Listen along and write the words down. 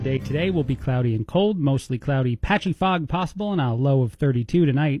day today will be cloudy and cold, mostly cloudy, patchy fog possible, and a low of 32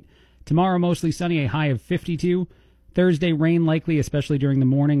 tonight. Tomorrow, mostly sunny, a high of 52. Thursday, rain likely, especially during the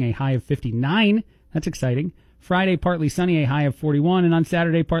morning, a high of 59. That's exciting. Friday, partly sunny, a high of 41. And on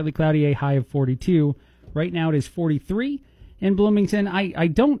Saturday, partly cloudy, a high of 42. Right now it is 43 in Bloomington. I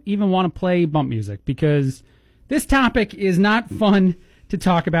don't even want to play bump music because this topic is not fun to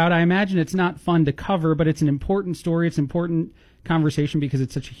talk about. I imagine it's not fun to cover, but it's an important story. It's an important conversation because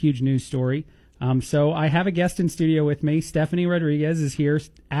it's such a huge news story. So I have a guest in studio with me. Stephanie Rodriguez is here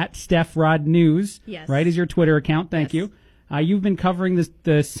at Steph Rod News. Yes. Right, is your Twitter account. Thank you. You've been covering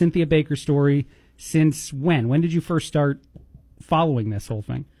the Cynthia Baker story since when? When did you first start following this whole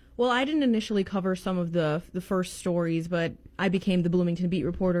thing? Well, I didn't initially cover some of the first stories, but I became the Bloomington beat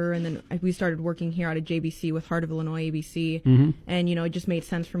reporter, and then we started working here out of JBC with Heart of Illinois ABC, and, it just made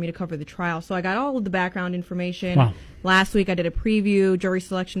sense for me to cover the trial. So I got all of the background information. Wow. Last week I did a preview. Jury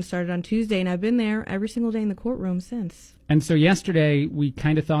selection started on Tuesday, and I've been there every single day in the courtroom since. And so yesterday we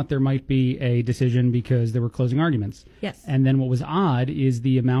kind of thought there might be a decision because there were closing arguments. Yes. And then what was odd is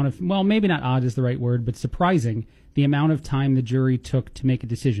the amount of, well, maybe not odd is the right word, but surprising, the amount of time the jury took to make a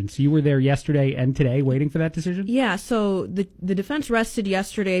decision. So you were there yesterday and today waiting for that decision? Yeah, so the defense rested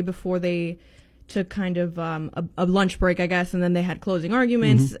yesterday before they took kind of a lunch break, I guess, and then they had closing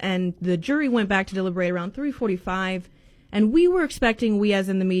arguments, and the jury went back to deliberate around 3:45, and we were expecting, we as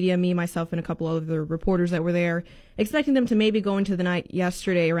in the media, me, myself, and a couple of other reporters that were there, expecting them to maybe go into the night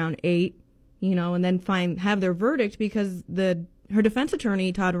yesterday around 8, and then have their verdict because her defense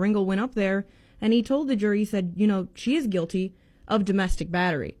attorney, Todd Ringel, went up there and he told the jury, he said, she is guilty of domestic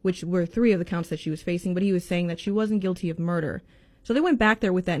battery, which were 3 of the counts that she was facing, but he was saying that she wasn't guilty of murder. So they went back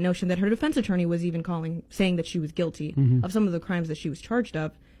there with that notion that her defense attorney was even saying that she was guilty of some of the crimes that she was charged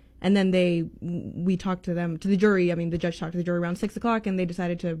of. And then we talked to the jury, the judge talked to the jury around 6 o'clock, and they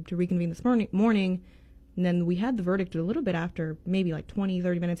decided to reconvene this morning. And then we had the verdict a little bit after, maybe like 20,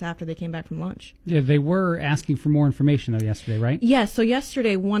 30 minutes after they came back from lunch. Yeah, they were asking for more information, though, yesterday, right? Yes, so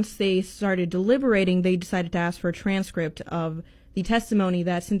yesterday, once they started deliberating, they decided to ask for a transcript of the testimony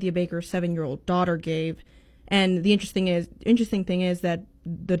that Cynthia Baker's 7-year-old daughter gave. And the interesting thing is that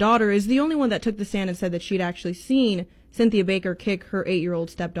the daughter is the only one that took the stand and said that she'd actually seen Cynthia Baker kick her 8-year-old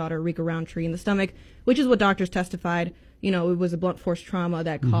stepdaughter, Rika Roundtree, in the stomach, which is what doctors testified. It was a blunt force trauma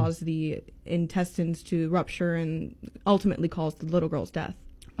that caused the intestines to rupture and ultimately caused the little girl's death.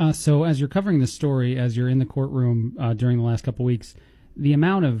 So as you're covering this story, as you're in the courtroom during the last couple of weeks, the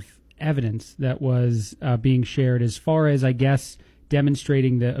amount of evidence that was being shared as far as, I guess,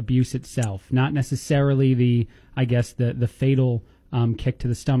 demonstrating the abuse itself, not necessarily the fatal kick to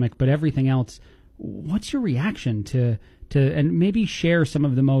the stomach, but everything else. What's your reaction to and maybe share some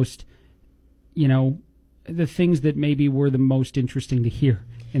of the most, the things that maybe were the most interesting to hear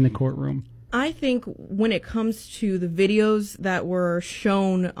in the courtroom? I think when it comes to the videos that were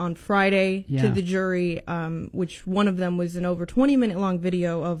shown on Friday to the jury, which one of them was an over 20-minute long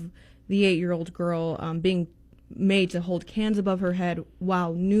video of the 8-year-old girl being made to hold cans above her head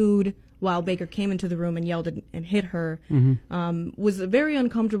while nude, while Baker came into the room and yelled and hit her, was very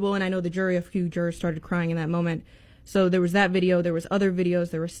uncomfortable. And I know a few jurors started crying in that moment. So there was that video, there was other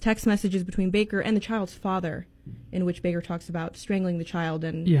videos, there was text messages between Baker and the child's father in which Baker talks about strangling the child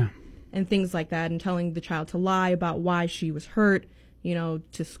and things like that, and telling the child to lie about why she was hurt,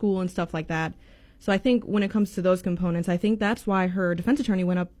 to school and stuff like that. So I think when it comes to those components, I think that's why her defense attorney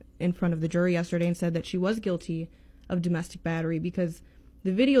went up in front of the jury yesterday and said that she was guilty of domestic battery because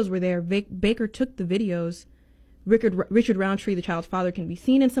the videos were there. Baker took the videos. Richard Roundtree, the child's father, can be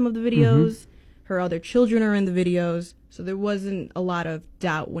seen in some of the videos. Her other children are in the videos. So there wasn't a lot of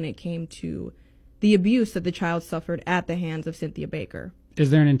doubt when it came to the abuse that the child suffered at the hands of Cynthia Baker. Is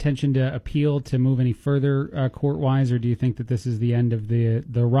there an intention to appeal to move any further court-wise, or do you think that this is the end of the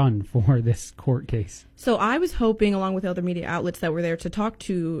run for this court case? So I was hoping, along with other media outlets that were there, to talk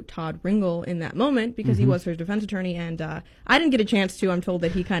to Todd Ringel in that moment because he was her defense attorney, and I didn't get a chance to. I'm told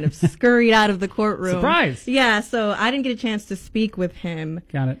that he kind of scurried out of the courtroom. Surprise! Yeah, so I didn't get a chance to speak with him.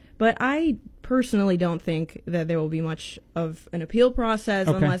 Got it. But I personally don't think that there will be much of an appeal process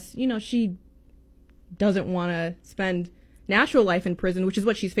unless, she doesn't want to spend natural life in prison, which is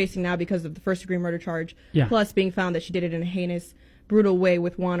what she's facing now because of the first-degree murder charge, plus being found that she did it in a heinous, brutal way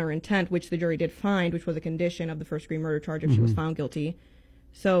with want or intent, which the jury did find, which was a condition of the first-degree murder charge if she was found guilty.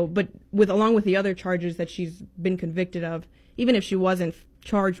 So, but along with the other charges that she's been convicted of, even if she wasn't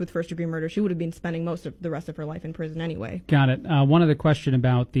charged with first-degree murder, she would have been spending most of the rest of her life in prison anyway. Got it. One other question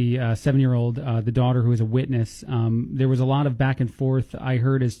about the 7-year-old, the daughter who is a witness. There was a lot of back and forth, I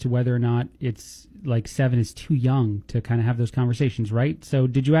heard, as to whether or not it's like 7 is too young to kind of have those conversations, right? So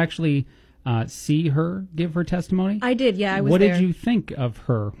did you actually see her give her testimony? I did, yeah, I was What there. did you think of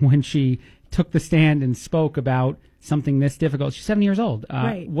her when she took the stand and spoke about something this difficult? She's 7 years old.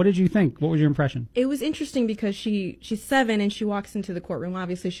 Right. What did you think? What was your impression? It was interesting because she's 7 and she walks into the courtroom.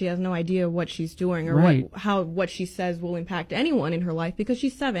 Obviously, she has no idea what she's doing or Right. what she says will impact anyone in her life because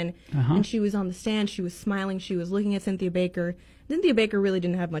she's 7. And she was on the stand. She was smiling. She was looking at Cynthia Baker. Cynthia Baker really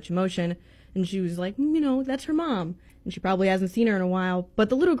didn't have much emotion. And she was like, that's her mom. And she probably hasn't seen her in a while. But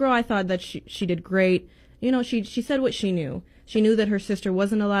the little girl, I thought that she did great. She said what she knew. She knew that her sister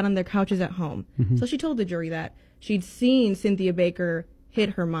wasn't allowed on their couches at home. So she told the jury that. She'd seen Cynthia Baker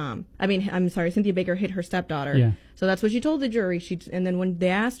hit her mom. Cynthia Baker hit her stepdaughter. Yeah. So that's what she told the jury. And then when they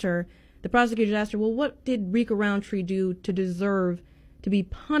asked her, the prosecutors asked her, well, what did Rika Roundtree do to deserve to be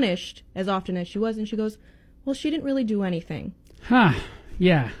punished as often as she was? And she goes, well, she didn't really do anything.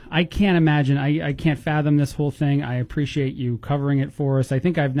 Yeah, I can't imagine. I can't fathom this whole thing. I appreciate you covering it for us. I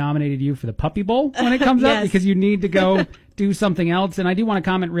think I've nominated you for the Puppy Bowl when it comes Yes. up because you need to go do something else. And I do want to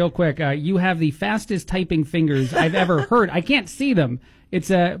comment real quick. You have the fastest typing fingers I've ever heard. I can't see them.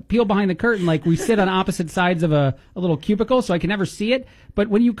 It's a peel behind the curtain, like we sit on opposite sides of a little cubicle, so I can never see it. But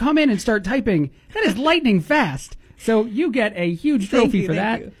when you come in and start typing, that is lightning fast. So you get a huge trophy for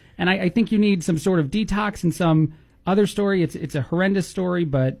that. You. And I think you need some sort of detox and some other story. It's a horrendous story,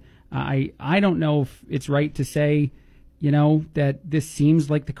 but I don't know if it's right to say, that this seems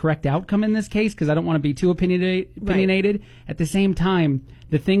like the correct outcome in this case because I don't want to be too opinionated. Right. At the same time,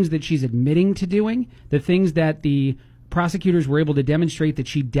 the things that she's admitting to doing, the things that the prosecutors were able to demonstrate that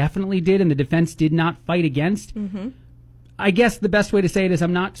she definitely did and the defense did not fight against. I guess the best way to say it is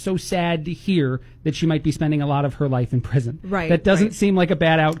I'm not so sad to hear that she might be spending a lot of her life in prison. Right. That doesn't seem like a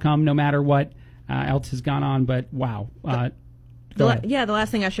bad outcome no matter what else has gone on, but wow. The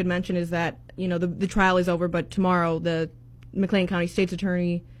last thing I should mention is that, the trial is over, but tomorrow the McLean County State's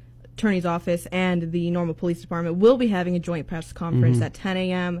Attorney's Office and the Normal Police Department will be having a joint press conference at 10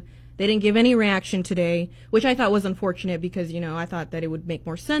 a.m. They didn't give any reaction today, which I thought was unfortunate because, I thought that it would make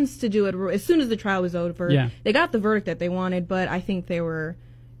more sense to do it as soon as the trial was over. Yeah. They got the verdict that they wanted, but I think they were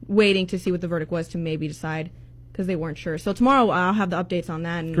waiting to see what the verdict was to maybe decide because they weren't sure. So tomorrow I'll have the updates on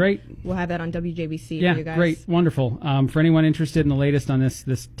that. And great. We'll have that on WJBC yeah, for you guys. Great. Wonderful. For anyone interested in the latest on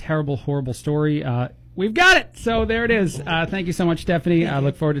this terrible, horrible story, we've got it. So there it is. Thank you so much, Stephanie. I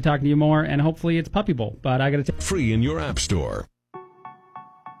look forward to talking to you more, and hopefully it's Puppy Bowl. But I got to free in your app store.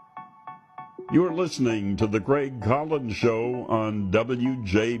 You're listening to The Greg Collins Show on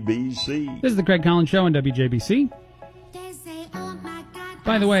WJBC. This is The Greg Collins Show on WJBC.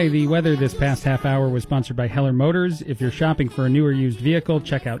 By the way, the weather this past half hour was sponsored by Heller Motors. If you're shopping for a new or used vehicle,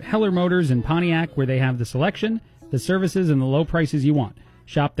 check out Heller Motors in Pontiac, where they have the selection, the services, and the low prices you want.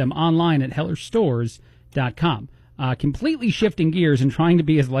 Shop them online at hellerstores.com. Completely shifting gears and trying to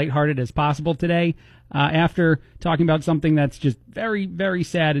be as lighthearted as possible today after talking about something that's just very, very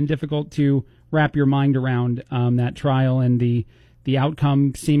sad and difficult to wrap your mind around, that trial and the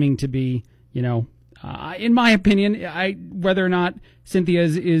outcome seeming to be, in my opinion, whether or not Cynthia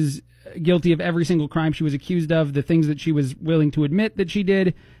is guilty of every single crime she was accused of, the things that she was willing to admit that she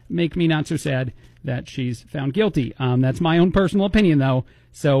did make me not so sad that she's found guilty. That's my own personal opinion, though.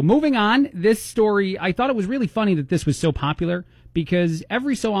 So moving on, this story, I thought it was really funny that this was so popular because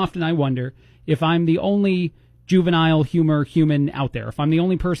every so often I wonder if I'm the only juvenile humor human out there, if I'm the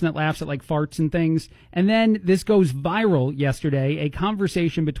only person that laughs at like farts and things. And then this goes viral yesterday, a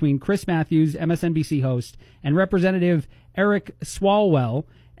conversation between Chris Matthews, MSNBC host, and Representative Eric Swalwell.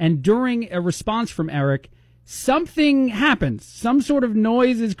 And during a response from Eric, something happens. Some sort of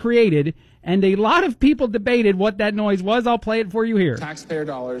noise is created, and a lot of people debated what that noise was. I'll play it for you here. Taxpayer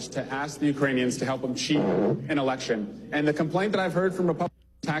dollars to ask the Ukrainians to help them cheat an election. And the complaint that I've heard from Republicans,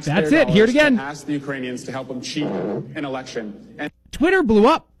 taxpayer that's it. Hear it again. to ask the Ukrainians to help them cheat an election. And Twitter blew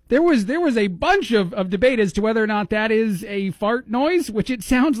up. There was a bunch of debate as to whether or not that is a fart noise, which it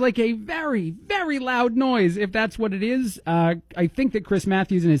sounds like a very, very loud noise, if that's what it is. I think that Chris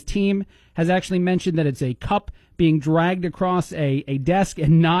Matthews and his team has actually mentioned that it's a cup being dragged across a desk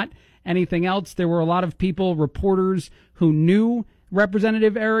and not anything else. There were a lot of people, reporters, who knew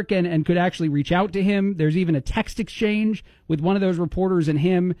Representative Eric and could actually reach out to him. There's even a text exchange with one of those reporters and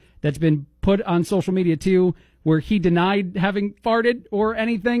him that's been put on social media too, where he denied having farted or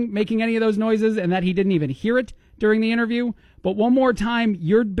anything, making any of those noises, and that he didn't even hear it during the interview. But one more time,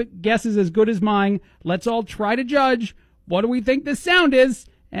 your guess is as good as mine. Let's all try to judge what do we think this sound is?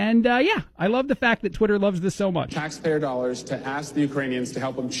 And, I love the fact that Twitter loves this so much. Taxpayer dollars to ask the Ukrainians to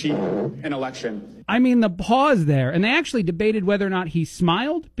help them cheat an election. I mean, the pause there, and they actually debated whether or not he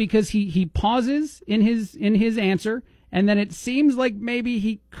smiled, because he pauses in his answer, and then it seems like maybe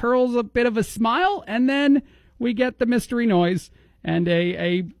he curls a bit of a smile, and then we get the mystery noise and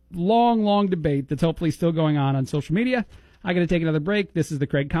a long, long debate that's hopefully still going on social media. I got to take another break. This is the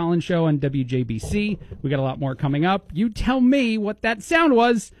Craig Collins Show on WJBC. We got a lot more coming up. You tell me what that sound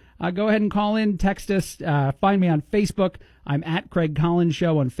was. Go ahead and call in, text us, find me on Facebook. I'm at Craig Collins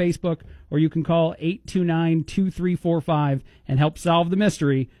Show on Facebook, or you can call 829-2345 and help solve the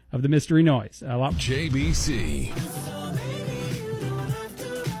mystery of the mystery noise. JBC.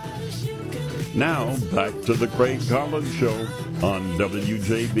 Now, back to the Craig Collins Show on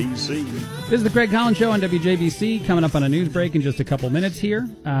WJBC. This is the Craig Collins Show on WJBC, coming up on a news break in just a couple minutes here.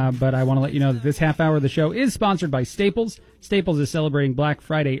 But I want to let you know that this half hour of the show is sponsored by Staples. Staples is celebrating Black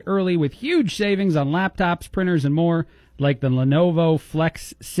Friday early with huge savings on laptops, printers, and more, like the Lenovo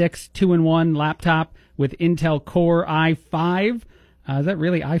Flex 6 2-in-1 laptop with Intel Core i5. Is that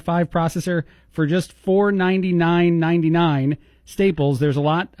really i5 processor? For just $499.99. Staples, there's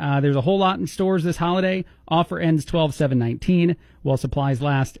a whole lot in stores this holiday. Offer ends 12/7/19 while supplies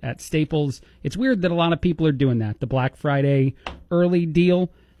last at Staples. It's weird that a lot of people are doing that, the Black Friday early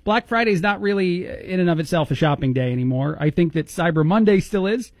deal. Black Friday is not really in and of itself a shopping day anymore. I think that Cyber Monday still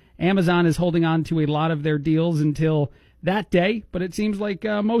is. Amazon is holding on to a lot of their deals until that day, but it seems like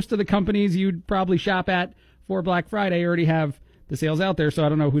most of the companies you'd probably shop at for Black Friday already have the sales out there, so I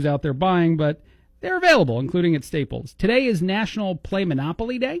don't know who's out there buying, but they're available, including at Staples. Today is National Play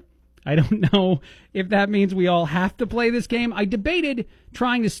Monopoly Day. I don't know if that means we all have to play this game. I debated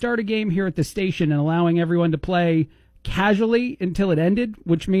trying to start a game here at the station and allowing everyone to play casually until it ended,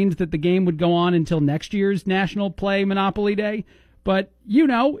 which means that the game would go on until next year's National Play Monopoly Day. But you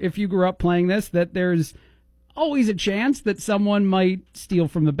know, if you grew up playing this, that there's always a chance that someone might steal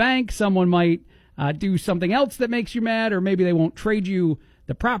from the bank, someone might do something else that makes you mad, or maybe they won't trade you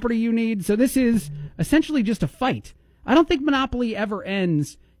the property you need. So this is essentially just a fight. I don't think Monopoly ever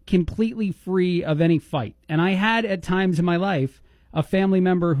ends completely free of any fight. And I had at times in my life a family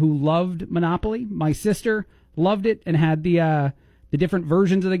member who loved Monopoly. My sister loved it and had the different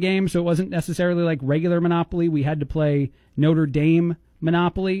versions of the game, so it wasn't necessarily like regular Monopoly. We had to play Notre Dame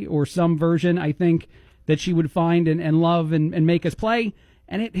Monopoly or some version, I think, that she would find and love and make us play.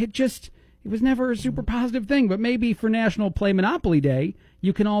 And it was never a super positive thing. But maybe for National Play Monopoly Day,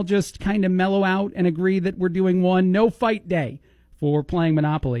 you can all just kind of mellow out and agree that we're doing one no-fight day for playing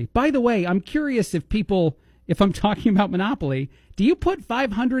Monopoly. By the way, I'm curious if I'm talking about Monopoly, do you put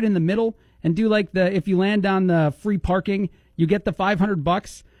 500 in the middle and do like if you land on the free parking, you get the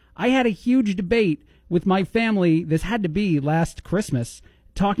 $500? I had a huge debate with my family, this had to be last Christmas,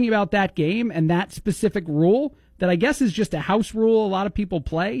 talking about that game and that specific rule that I guess is just a house rule a lot of people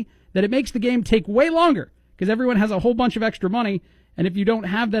play, that it makes the game take way longer because everyone has a whole bunch of extra money. And if you don't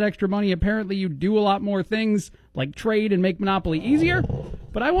have that extra money, apparently you do a lot more things like trade and make Monopoly easier.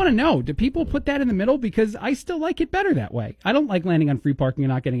 But I want to know, do people put that in the middle? Because I still like it better that way. I don't like landing on free parking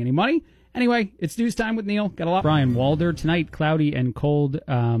and not getting any money. Anyway, it's news time with Neil. Got a lot. Brian Walder tonight, cloudy and cold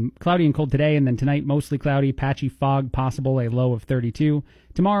today, and then tonight mostly cloudy, patchy fog possible, a low of 32.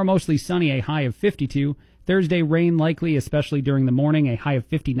 Tomorrow mostly sunny, a high of 52. Thursday rain likely, especially during the morning, a high of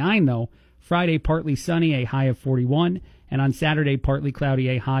 59 though. Friday partly sunny, a high of 41. And on Saturday, partly cloudy,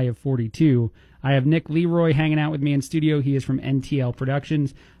 a high of 42. I have Nick Leroy hanging out with me in studio. He is from NTL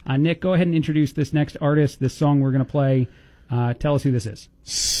Productions. Nick, go ahead and introduce this next artist, this song we're going to play. Tell us who this is.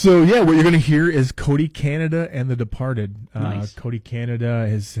 So, yeah, what you're going to hear is Cody Canada and The Departed. Nice. Cody Canada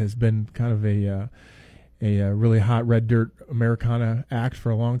has been kind of a really hot red dirt Americana act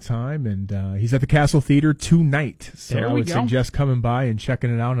for a long time, and he's at the Castle Theater tonight. So I would suggest coming by and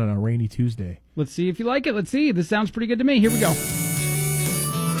checking it out on a rainy Tuesday. Let's see if you like it. Let's see. This sounds pretty good to me. Here we go.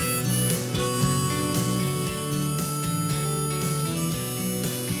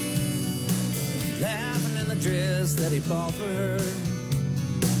 Laughing in the dress that he bought for her.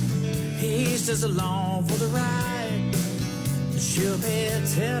 He's just along for the ride. She'll be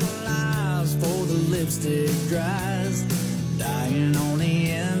telling lies before the lipstick dries, dying on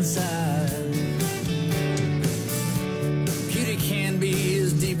the inside. Beauty can be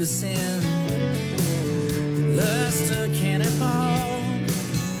as deep as sin. Lust a cannonball.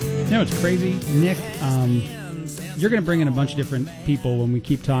 You know what's crazy, Nick? You're going to bring in a bunch of different people when we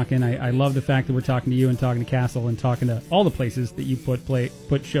keep talking. I love the fact that we're talking to you and talking to Castle and talking to all the places that you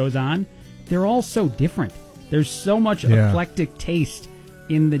put shows on. They're all so different. There's so much eclectic taste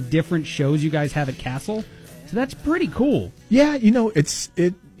in the different shows you guys have at Castle. So that's pretty cool. Yeah,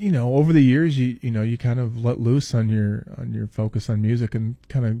 over the years, you kind of let loose on your focus on music and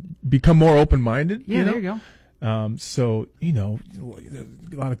kind of become more open-minded. Yeah, there you go. So,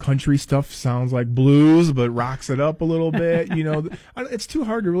 a lot of country stuff sounds like blues, but rocks it up a little bit. It's too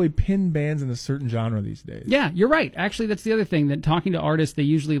hard to really pin bands in a certain genre these days. Yeah, you're right. Actually, that's the other thing, that talking to artists, they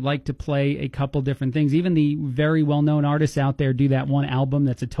usually like to play a couple different things. Even the very well-known artists out there do that one album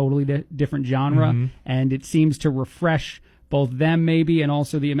that's a totally different genre, and it seems to refresh both them maybe and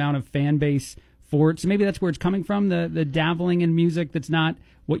also the amount of fan base for it. So maybe that's where it's coming from, the dabbling in music that's not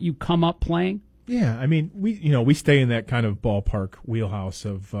what you come up playing. Yeah, I mean, we stay in that kind of ballpark wheelhouse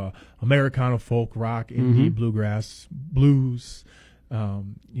of Americana, folk, rock, indie, bluegrass, blues,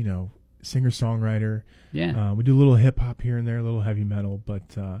 singer-songwriter. Yeah. We do a little hip-hop here and there, a little heavy metal,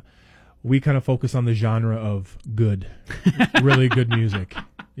 but we kind of focus on the genre of good, really good music.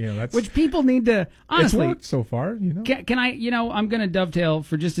 Which people need to, honestly. It's worked so far, Can I, I'm going to dovetail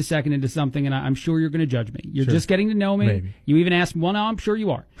for just a second into something, and I'm sure you're going to judge me. You're Sure. just getting to know me. Maybe. You even asked, well, no, I'm sure you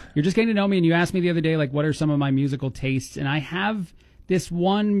are. You're just getting to know me, and you asked me the other day, like, what are some of my musical tastes? And I have this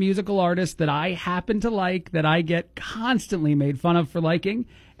one musical artist that I happen to like, that I get constantly made fun of for liking,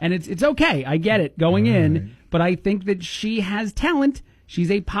 and it's okay. I get it going in, but I think that she has talent. She's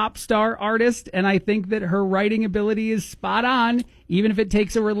a pop star artist, and I think that her writing ability is spot on, even if it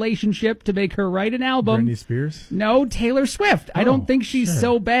takes a relationship to make her write an album. Britney Spears? No, Taylor Swift. I don't think she's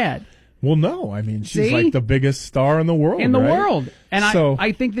so bad. Well, no. I mean, she's See? like the biggest star in the world. In the right? world. And So-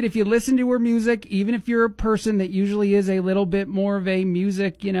 I think that if you listen to her music, even if you're a person that usually is a little bit more of a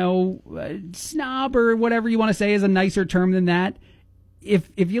music, snob or whatever you want to say is a nicer term than that,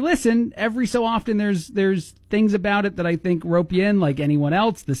 if you listen, every so often there's things about it that I think rope you in like anyone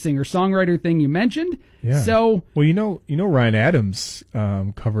else. The singer-songwriter thing you mentioned. Yeah. So, well, Ryan Adams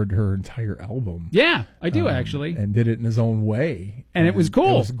covered her entire album. yeah, I do actually. And did it in his own way. And it was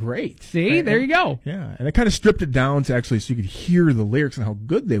cool. It was great. See, there you go. Yeah, and I kind of stripped it down to actually so you could hear the lyrics and how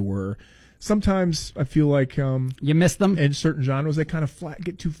good they were. Sometimes I feel like You missed them. in certain genres they kind of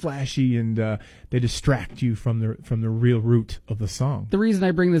get too flashy and they distract you from the real root of the song. The reason I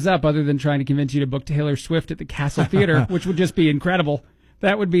bring this up, other than trying to convince you to book Taylor Swift at the Castle Theater, which would just be incredible.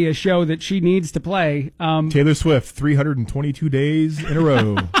 That would be a show that she needs to play. Taylor Swift, 322 days in a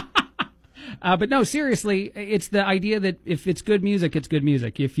row. But no, seriously, it's the idea that if it's good music, it's good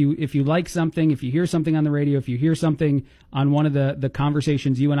music. If you like something, if you hear something on the radio, if you hear something on one of the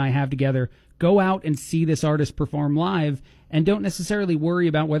conversations you and I have together, go out and see this artist perform live, and don't necessarily worry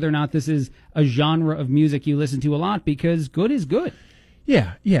about whether or not this is a genre of music you listen to a lot, because good is good.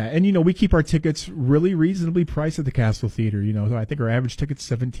 Yeah, and we keep our tickets really reasonably priced at the Castle Theater. I think our average ticket's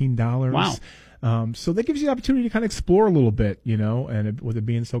 $17. Wow. So that gives you the opportunity to kind of explore a little bit, and with it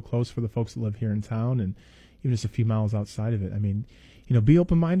being so close for the folks that live here in town, and even just a few miles outside of it. I mean, be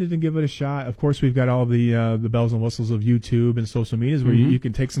open-minded and give it a shot. Of course, we've got all the bells and whistles of YouTube and social medias where you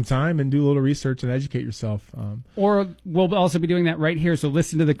can take some time and do a little research and educate yourself. Or we'll also be doing that right here. So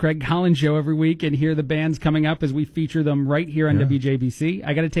listen to the Craig Collins Show every week and hear the bands coming up as we feature them right here on WJBC.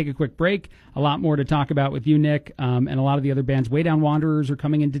 I got to take a quick break. A lot more to talk about with you, Nick, and a lot of the other bands. Way Down Wanderers are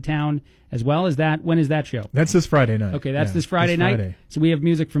coming into town as well. As that, when is that show? That's this Friday night. Okay, that's this Friday night. So we have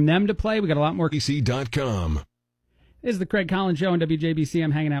music from them to play. We got a lot more. ABC.com. This is the Craig Collins Show on WJBC. I'm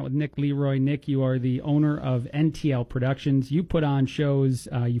hanging out with Nick Leroy. Nick, you are the owner of NTL Productions. You put on shows.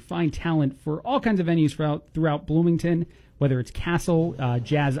 You find talent for all kinds of venues throughout Bloomington, whether it's Castle,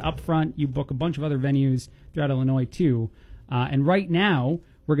 Jazz Upfront. You book a bunch of other venues throughout Illinois, too. And right now,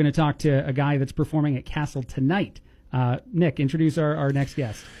 we're going to talk to a guy that's performing at Castle tonight. Nick, introduce our next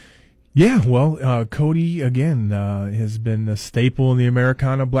guest. Yeah, well, Cody, again, has been a staple in the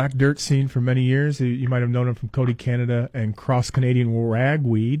Americana black dirt scene for many years. You might have known him from Cody Canada and Cross Canadian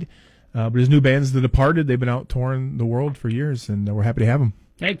Ragweed. But his new band's The Departed. They've been out touring the world for years, and we're happy to have him.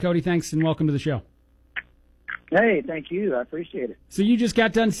 Hey, Cody, thanks, and welcome to the show. Hey, thank you. I appreciate it. So you just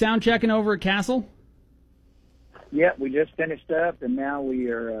got done sound checking over at Castle? Yeah, we just finished up, and now we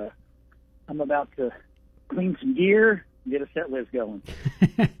are, I'm about to clean some gear, get a set list going.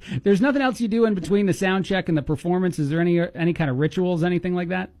 There's nothing else you do in between the sound check and the performance? Is there any kind of rituals, anything like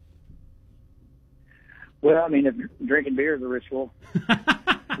that? Well, I mean, if drinking beer is a ritual,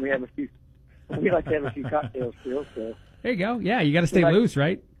 we like to have a few cocktails still. So there you go. Yeah, you got to stay loose,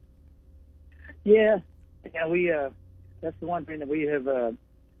 right? Yeah, we that's the one thing that we have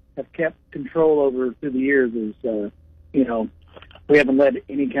kept control over through the years is we haven't let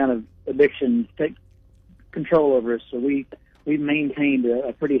any kind of addiction take control over us. So we've maintained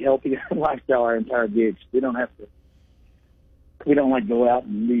a pretty healthy lifestyle our entire gigs. We don't have to we don't like go out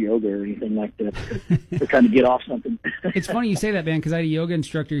and do yoga or anything like that. We're trying to get off something. It's funny you say that, man, because I had a yoga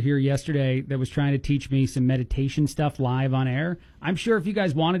instructor here yesterday that was trying to teach me some meditation stuff live on air. I'm sure if you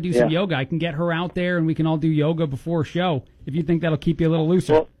guys want to do some yoga, I can get her out there and we can all do yoga before a show, if you think that'll keep you a little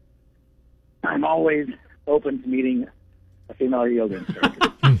looser. Well, I'm always open to meeting a female yoga instructor.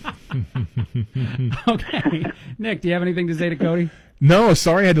 Okay. Nick, do you have anything to say to Cody? No,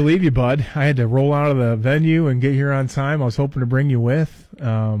 sorry I had to leave you, bud. I had to roll out of the venue and get here on time. I was hoping to bring you with.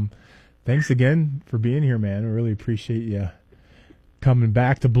 Thanks again for being here, man. I really appreciate you coming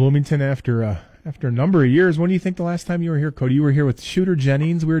back to Bloomington after a number of years. When do you think the last time you were here, Cody? You were here with Shooter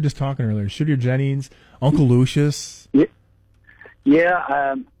Jennings. We were just talking earlier. Shooter Jennings, Uncle Lucius. Yeah,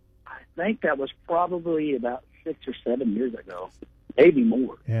 I think that was probably about 6 or 7 years ago, maybe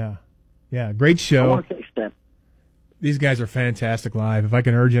more. Yeah, great show. I want to say step. These guys are fantastic live. If I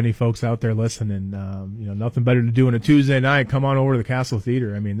can urge any folks out there listening, nothing better to do on a Tuesday night. Come on over to the Castle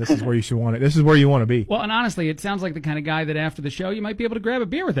Theater. I mean, this is where you should want it. This is where you want to be. Well, and honestly, it sounds like the kind of guy that after the show, you might be able to grab a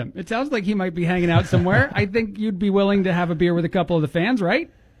beer with him. It sounds like he might be hanging out somewhere. I think you'd be willing to have a beer with a couple of the fans, right?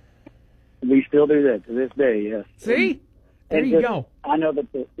 We still do that to this day, yes. See? There you go. I know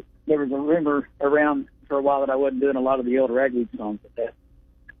that there was a rumor around for a while that I wasn't doing a lot of the old ragweed songs with that.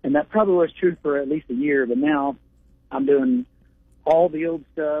 And that probably was true for at least a year, but now I'm doing all the old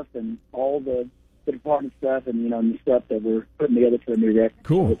stuff and all the department stuff and, the stuff that we're putting together for a new record.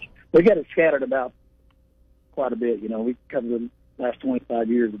 Cool. Which we got it scattered about quite a bit. We cover the last 25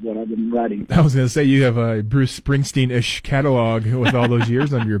 years of what I've been writing. I was going to say you have a Bruce Springsteen-ish catalog with all those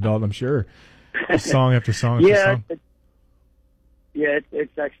years under your belt, I'm sure. Song after song after song.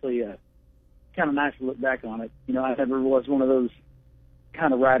 It's actually kind of nice to look back on it. I never was one of those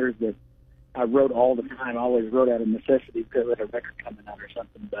kind of writers that I wrote all the time. I always wrote out of necessity because of a record coming out or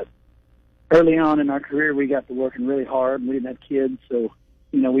something. But early on in our career, we got to working really hard, and we didn't have kids. So,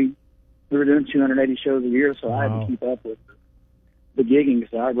 we were doing 280 shows a year, so I had to keep up with the gigging.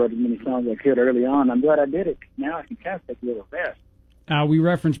 So I wrote as many songs as I could early on. I'm glad I did it. Now I can kind of take a little rest. We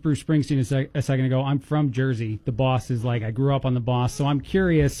referenced Bruce Springsteen a second ago. I'm from Jersey. The Boss is I grew up on the Boss. So I'm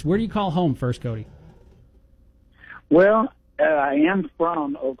curious, where do you call home first, Cody? Well, I am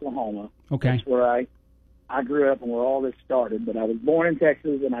from Oklahoma. Okay. That's where I grew up and where all this started. But I was born in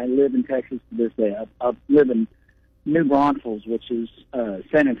Texas, and I live in Texas to this day. I live in New Braunfels, which is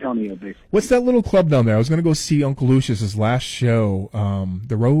San Antonio, basically. What's that little club down there? I was going to go see Uncle Lucius's last show.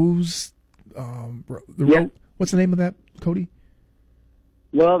 The Rose. What's the name of that, Cody?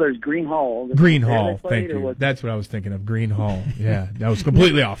 Well, there's Green Hall. Green Hall, thank you. That's what I was thinking of, Green Hall. Yeah, that was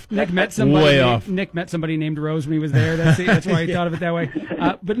completely off. Nick met somebody. Way off. Nick met somebody named Rose when he was there. That's why he thought of it that way.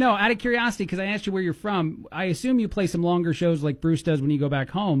 But no, out of curiosity, because I asked you where you're from, I assume you play some longer shows like Bruce does when you go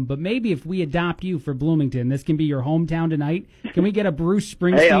back home. But maybe if we adopt you for Bloomington, this can be your hometown tonight. Can we get a Bruce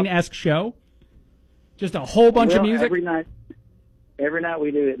Springsteen-esque show? Just a whole bunch of music? Every night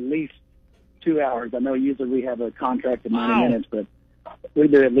we do at least 2 hours. I know usually we have a contract of 90 minutes, but we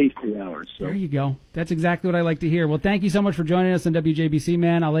do at least 2 hours. So. There you go. That's exactly what I like to hear. Well, thank you so much for joining us on WJBC,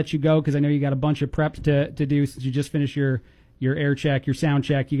 man. I'll let you go because I know you got a bunch of prep to do since you just finished your air check, your sound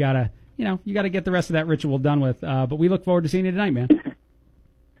check. You gotta get the rest of that ritual done with. But we look forward to seeing you tonight, man.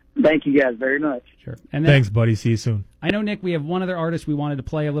 Thank you guys very much. Sure. And then, thanks, buddy. See you soon. I know, Nick, we have one other artist we wanted to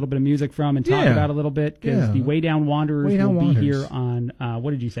play a little bit of music from and talk about a little bit because the Way Down Wanderers will be here on,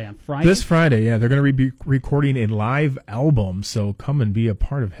 what did you say, on Friday? This Friday, yeah. They're going to be recording a live album, so come and be a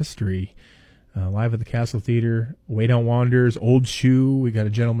part of history. Live at the Castle Theater, Way Down Wanderers, Old Shoe. We got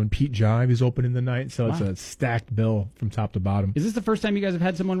a gentleman, Pete Jive, who's opening the night, so it's a stacked bill from top to bottom. Is this the first time you guys have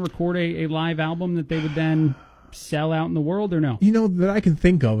had someone record a live album that they would then sell out in the world, or no? That I can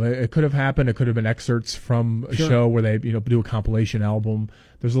think of. It could have happened. It could have been excerpts from a show where they, do a compilation album.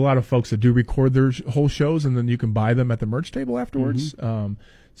 There's a lot of folks that do record their whole shows, and then you can buy them at the merch table afterwards. Mm-hmm.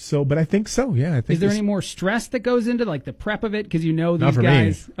 But I think so. Yeah, I think. Is there any more stress that goes into the prep of it? Because these not for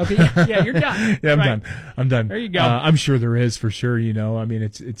guys. Me. Okay, yeah, you're done. Yeah, I'm done. There you go. I'm sure there is for sure. I mean,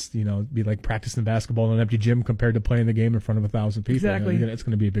 it's it'd be like practicing basketball in an empty gym compared to playing the game in front of 1,000 people. Exactly. It's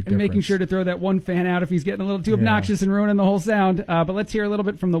going to be a big difference. And making sure to throw that one fan out if he's getting a little too obnoxious and ruining the whole sound. But let's hear a little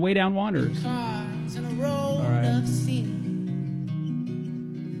bit from the Way Down Wanderers. All right.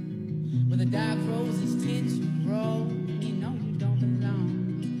 Where the dark roses tend to grow, you don't belong.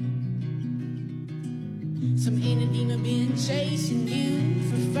 Some inner demon been chasing you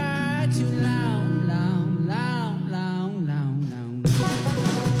for far too long, long, long, long, long, long.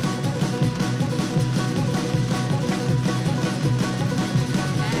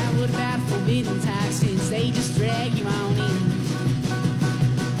 Now what about forbidden toxins? They just drag you on in.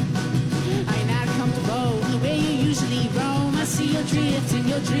 I'm not comfortable the way you usually roam. I see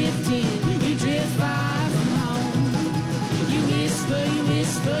you're drifting, you drift far from home. You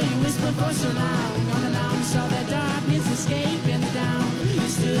whisper for so long, all along, saw that darkness escaping down. You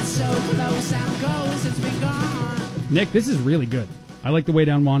stood so close, how goes, it's been gone. Nick, this is really good. I like the Way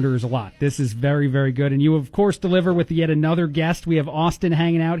Down Wanderers a lot. This is very, very good. And you, of course, deliver with yet another guest. We have Austin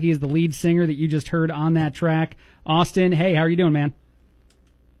hanging out. He is the lead singer that you just heard on that track. Austin, hey, how are you doing, man?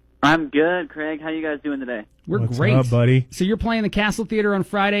 I'm good, Craig. How you guys doing today? We're What's great. up, buddy? So you're playing the Castle Theater on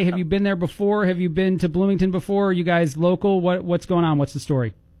Friday. Have you been there before? Have you been to Bloomington before? Are you guys local? What's going on? What's the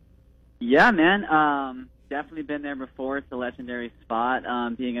story? Yeah, man. Definitely been there before. It's a legendary spot.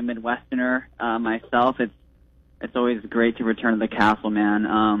 Being a Midwesterner myself, it's always great to return to the Castle,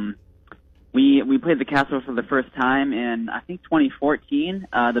 man. We played the Castle for the first time in, I think, 2014.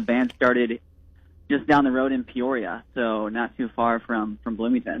 The band started just down the road in Peoria, so not too far from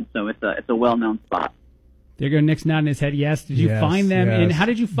Bloomington. So it's a well-known spot. There you go. Nick's nodding his head yes. Did you find them? Yes. And how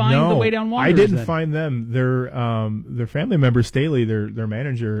did you find the Way Down Wanderers? I didn't then? find them. Their family member, Staley, their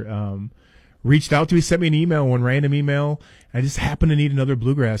manager, reached out to me, sent me an email, one random email. I just happened to need another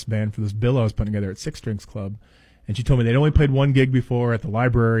bluegrass band for this bill I was putting together at Six Strings Club. And she told me they'd only played one gig before at the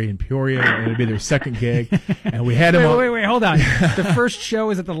library in Peoria, and it'd be their second gig. And we had them on. Wait, hold on. The first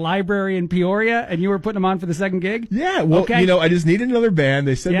show is at the library in Peoria, and you were putting them on for the second gig? Yeah, well, okay. I just needed another band.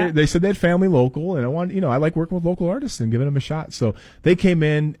 They said they said they had family local, and I like working with local artists and giving them a shot. So they came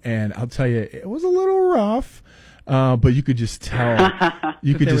in, and I'll tell you, it was a little rough. But you could just tell.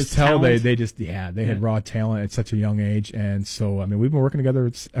 You could just tell they had raw talent at such a young age, and so we've been working together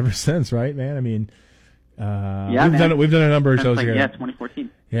ever since, right, man? We've done a number of shows together. Yeah,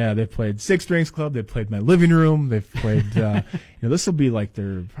 2014. Yeah, they've played Six Strings Club. They've played my living room. They've played. This will be like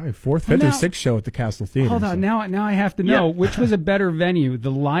their probably fourth, fifth, or sixth show at the Castle Theater. Hold on, now I have to know which was a better venue,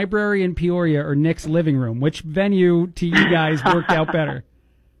 the library in Peoria or Nick's living room. Which venue to you guys worked out better?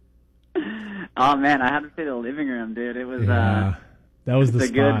 Oh man, I have to say the living room, dude. It was that was a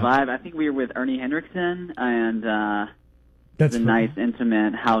spot. good vibe. I think we were with Ernie Hendrickson, and that's a nice,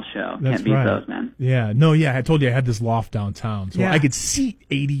 intimate house show. Can't beat those, man. Yeah, no, yeah. I told you I had this loft downtown, so I could seat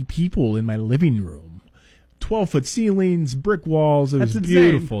 80 people in my living room. 12-foot ceilings, brick walls. It was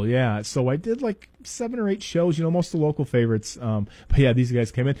beautiful. Yeah, so I did like 7 or 8 shows. Most of the local favorites. But yeah, these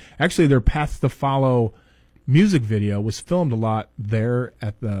guys came in. Actually, their Path to Follow music video was filmed a lot there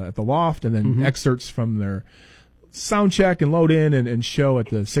at the loft, and then excerpts from their sound check and load in and show at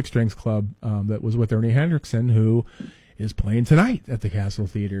the Six Strings Club that was with Ernie Hendrickson, who is playing tonight at the Castle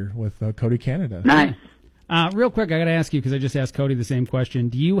Theater with Cody Canada. Nice. Real quick, I got to ask you, because I just asked Cody the same question.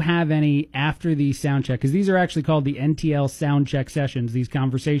 Do you have any after the sound check? Because these are actually called the NTL sound check sessions, these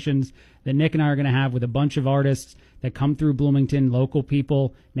conversations that Nick and I are going to have with a bunch of artists that come through Bloomington, local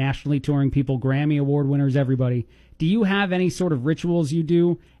people, nationally touring people, Grammy Award winners, everybody. Do you have any sort of rituals you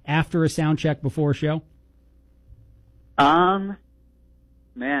do after a sound check before a show?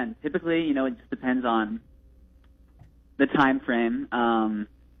 Man, typically, it just depends on the time frame.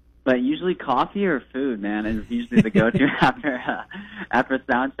 But usually coffee or food, man, is usually the go-to after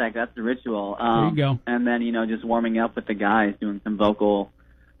sound check. That's the ritual. There you go. And then, just warming up with the guys, doing some vocal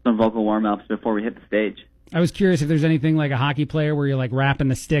warm-ups before we hit the stage. I was curious if there's anything like a hockey player where you're like wrapping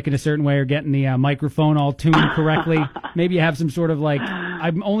the stick in a certain way or getting the microphone all tuned correctly. Maybe you have some sort of like,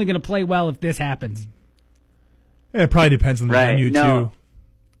 I'm only going to play well if this happens. Yeah, it probably depends on the venue too.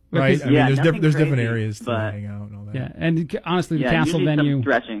 Right? Because, there's different areas to hang out and all that. Yeah, and honestly, the Castle venue. Some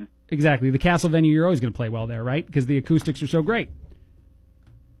stretching. Exactly. The Castle venue, you're always going to play well there, right? Because the acoustics are so great.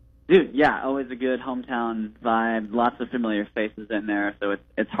 Dude, yeah, always a good hometown vibe. Lots of familiar faces in there, so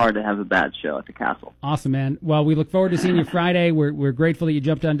it's hard to have a bad show at the Castle. Awesome, man. Well, we look forward to seeing you Friday. We're grateful that you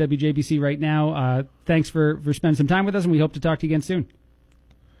jumped on WJBC right now. Thanks for spending some time with us, and we hope to talk to you again soon.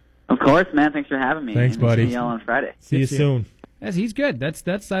 Of course, man. Thanks for having me. Thanks, buddy. See y'all on Friday. See you soon. Yes, he's good.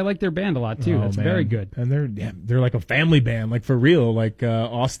 That's I like their band a lot too. That's very good. And they're like a family band, like for real. Like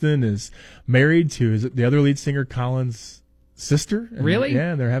Austin is married to the other lead singer, Colin's sister. And, really?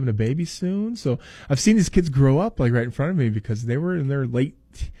 Yeah, and they're having a baby soon. So I've seen these kids grow up like right in front of me because they were in their late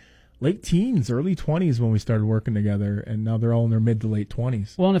teens, early 20s when we started working together, and now they're all in their mid to late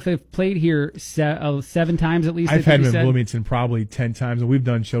 20s. Well, and if they've played here 7 times at least, I've had them in Bloomington probably 10 times, and we've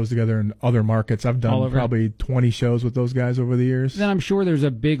done shows together in other markets. I've done probably 20 shows with those guys over the years. Then I'm sure there's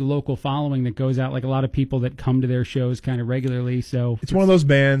a big local following that goes out, like a lot of people that come to their shows kind of regularly. So it's one of those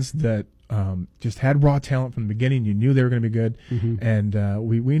bands that just had raw talent from the beginning. You knew they were going to be good, and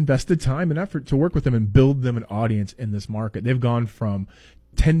we invested time and effort to work with them and build them an audience in this market. They've gone from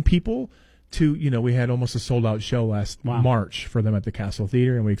 10 people we had almost a sold-out show last March for them at the Castle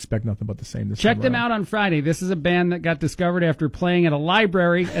Theater, and we expect nothing but the same this time. Check them out on Friday. This is a band that got discovered after playing at a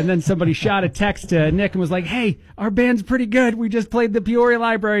library, and then somebody shot a text to Nick and was like, hey, our band's pretty good. We just played the Peoria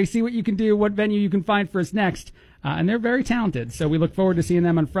Library. See what you can do, what venue you can find for us next. And they're very talented, so we look forward to seeing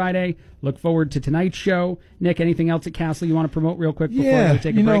them on Friday. Look forward to tonight's show. Nick, anything else at Castle you want to promote real quick before we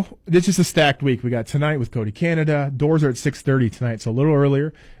take a break? It's just a stacked week. We got tonight with Cody Canada. Doors are at 6:30 tonight, so a little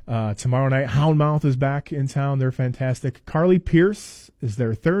earlier. Tomorrow night, Houndmouth is back in town. They're fantastic. Carly Pierce is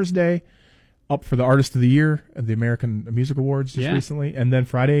there Thursday, up for the Artist of the Year at the American Music Awards just recently. And then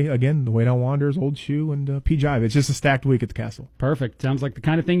Friday, again, The Way Down Wanderers, Old Shoe, and P. Jive. It's just a stacked week at the Castle. Perfect. Sounds like the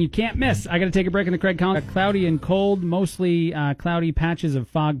kind of thing you can't miss. I got to take a break in the Craig Collins. Cloudy and cold, mostly cloudy patches of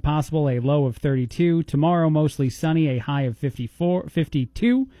fog possible, a low of 32. Tomorrow, mostly sunny, a high of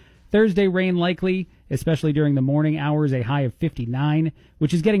 52. Thursday, rain likely, especially during the morning hours, a high of 59,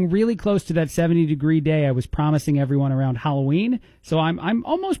 which is getting really close to that 70-degree day I was promising everyone around Halloween. So I'm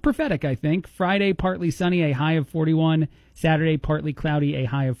almost prophetic, I think. Friday, partly sunny, a high of 41. Saturday, partly cloudy, a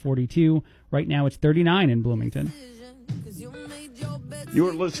high of 42. Right now, it's 39 in Bloomington.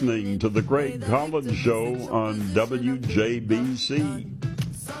 You're listening to The Greg Collins Show on WJBC.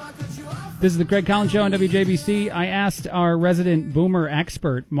 This is the Craig Collins Show on WJBC. I asked our resident boomer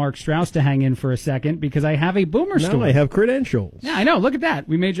expert, Mark Strauss, to hang in for a second because I have a boomer story. Now I have credentials. Yeah, I know. Look at that.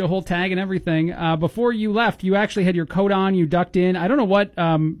 We made you a whole tag and everything. Before you left, you actually had your coat on. You ducked in. I don't know what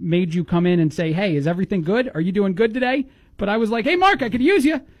made you come in and say, hey, is everything good? Are you doing good today? But I was like, hey, Mark, I could use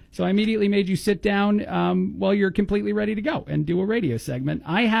you. So I immediately made you sit down while you're completely ready to go and do a radio segment.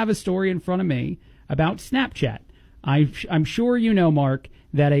 I have a story in front of me about Snapchat. I'm sure you know, Mark,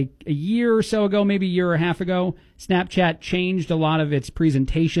 that a year or so ago, maybe a year or a half ago, Snapchat changed a lot of its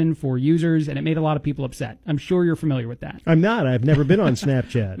presentation for users, and it made a lot of people upset. I'm sure you're familiar with that. I'm not. I've never been on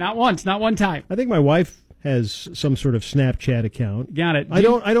Snapchat. Not once, not one time. I think my wife has some sort of Snapchat account. Got it. I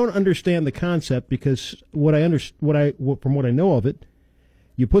don't understand the concept because from what I know of it,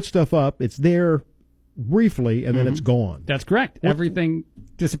 you put stuff up, it's there briefly, and then it's gone. That's correct. Everything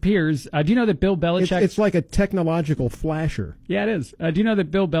disappears. Do you know that Bill Belichick... It's like a technological flasher. Yeah, it is. Do you know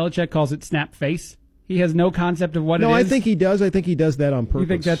that Bill Belichick calls it Snap Face? He has no concept of what it is. No, I think he does. I think he does that on purpose. You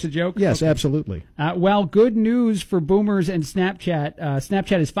think that's a joke? Yes, okay. Absolutely. Well, good news for boomers and Snapchat.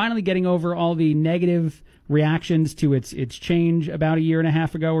 Snapchat is finally getting over all the negative reactions to its change about a year and a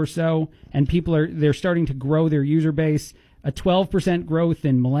half ago or so, and they're starting to grow their user base. A 12% growth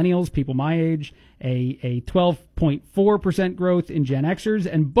in millennials, people my age, a 12.4% growth in Gen Xers,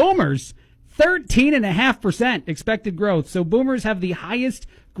 and boomers, 13.5% expected growth. So boomers have the highest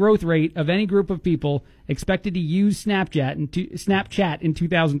growth rate of any group of people expected to use Snapchat in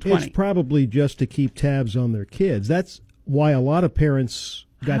 2020. It's probably just to keep tabs on their kids. That's why a lot of parents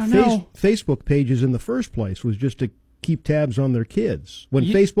got Facebook pages in the first place, was just to keep tabs on their kids when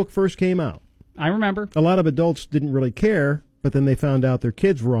Facebook first came out. I remember. A lot of adults didn't really care, but then they found out their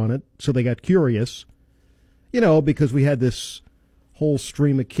kids were on it, so they got curious. Because we had this whole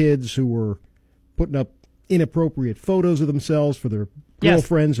stream of kids who were putting up inappropriate photos of themselves for their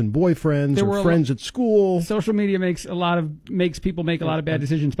girlfriends and boyfriends or friends at school. Social media makes people make a lot of bad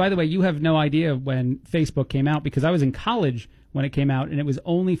decisions. By the way, you have no idea when Facebook came out, because I was in college when it came out, and it was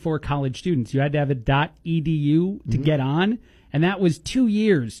only for college students. You had to have a .edu to get on. And that was 2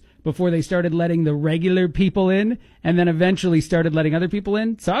 years before they started letting the regular people in, and then eventually started letting other people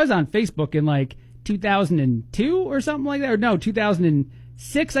in. So I was on Facebook in like 2002 or something like that. Or no,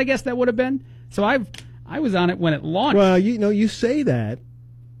 2006, I guess that would have been. So I was on it when it launched. Well, you say that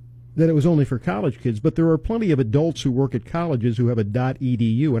it was only for college kids, but there are plenty of adults who work at colleges who have a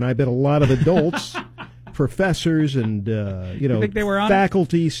 .edu, and I bet a lot of adults... professors and think they were on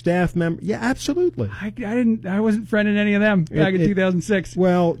faculty, staff members. Yeah, absolutely. I wasn't friending any of them back in 2006.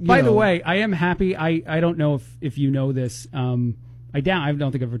 Well, by the way, I am happy. I don't know if you know this. I don't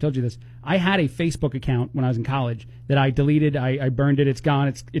think I've ever told you this. I had a Facebook account when I was in college that I deleted. I burned it. It's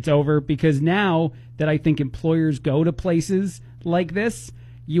gone. It's over, because now that I think employers go to places like this,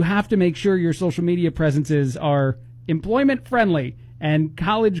 you have to make sure your social media presences are employment friendly. And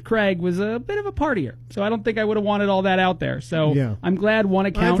College Craig was a bit of a partier, so I don't think I would have wanted all that out there. So I'm glad one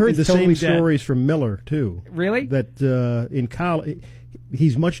account is totally dead. I've heard the same stories from Miller, too. Really? That in college,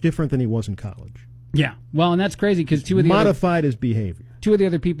 he's much different than he was in college. Yeah. Well, and that's crazy, because modified his behavior. Two of the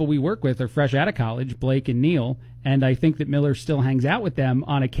other people we work with are fresh out of college, Blake and Neil, and I think that Miller still hangs out with them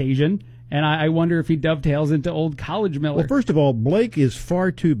on occasion. And I wonder if he dovetails into old college Miller. Well, first of all, Blake is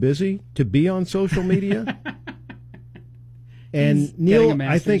far too busy to be on social media. And Neil,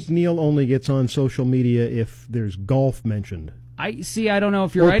 I think Neil only gets on social media if there's golf mentioned. I don't know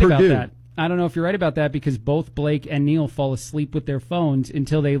if you're right about that. I don't know if you're right about that because both Blake and Neil fall asleep with their phones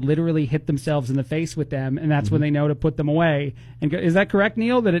until they literally hit themselves in the face with them, and that's when they know to put them away. And is that correct,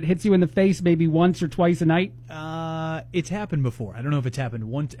 Neil, that it hits you in the face maybe once or twice a night? It's happened before. I don't know if it's happened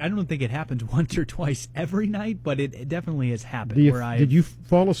once. I don't think it happens once or twice every night, but it definitely has happened. Did you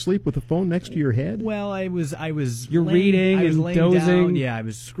fall asleep with the phone next to your head? Well, I was. You're reading and dozing. Down. Yeah, I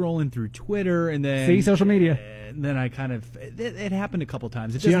was scrolling through Twitter and then see social media. And then I kind of it happened a couple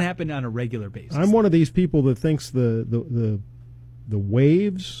times. It doesn't happen on a regular basis. I'm one of these people that thinks the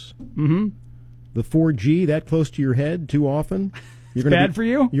waves, the 4G that close to your head too often. It's bad for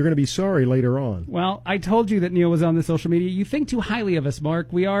you? You're going to be sorry later on. Well, I told you that Neil was on the social media. You think too highly of us, Mark.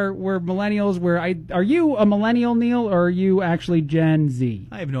 We're millennials. Are you a millennial, Neil, or are you actually Gen Z?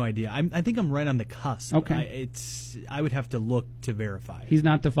 I have no idea. I think I'm right on the cusp. Okay. I would have to look to verify. He's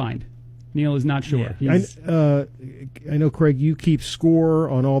not defined. Neil is not sure. Yeah. I know, Craig, you keep score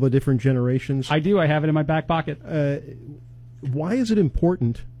on all the different generations. I do. I have it in my back pocket. Why is it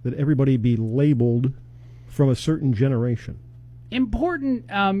important that everybody be labeled from a certain generation?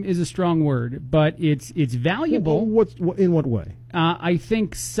 Important is a strong word, but it's valuable. In what way? I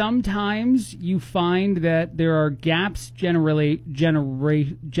think sometimes you find that there are gaps generationally,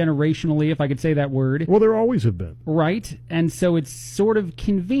 if I could say that word. Well, there always have been. Right, and so it's sort of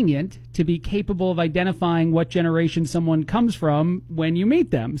convenient to be capable of identifying what generation someone comes from when you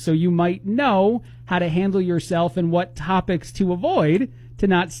meet them. So you might know how to handle yourself and what topics to avoid to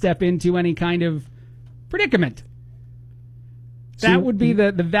not step into any kind of predicament. That would be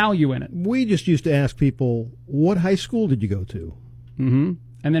the value in it. We just used to ask people, what high school did you go to? Mm-hmm.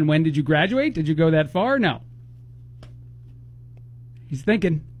 And then when did you graduate? Did you go that far? No. He's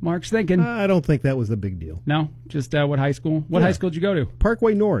thinking. Mark's thinking. I don't think that was a big deal. No? Just what high school? What high school did you go to?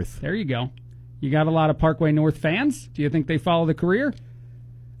 Parkway North. There you go. You got a lot of Parkway North fans? Do you think they follow the career?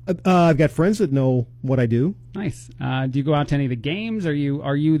 I've got friends that know what I do. Nice. Do you go out to any of the games? Are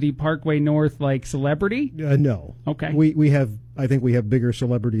you the Parkway North celebrity? No. Okay. I think we have bigger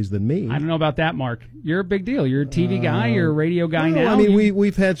celebrities than me. I don't know about that, Mark. You're a big deal. You're a TV guy. You're a radio guy now. I mean,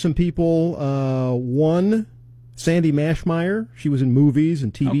 we've had some people. One, Sandy Mashmeyer. She was in movies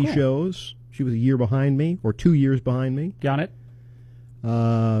and TV shows. She was a year behind me, or 2 years behind me. Got it.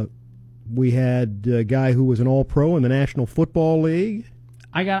 We had a guy who was an All-Pro in the National Football League.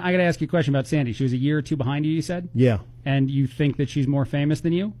 I got to ask you a question about Sandy. She was a year or two behind you, you said? Yeah. And you think that she's more famous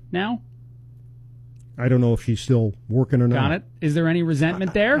than you now? I don't know if she's still working or not. Got it. Is there any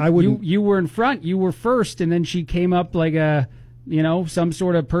resentment there? I wouldn't. You were in front. You were first, and then she came up like some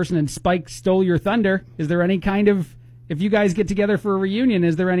sort of person, and Spike stole your thunder. Is there any kind of... If you guys get together for a reunion,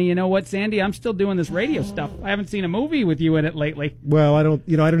 is there any, you know what, Sandy, I'm still doing this radio stuff. I haven't seen a movie with you in it lately. Well, I don't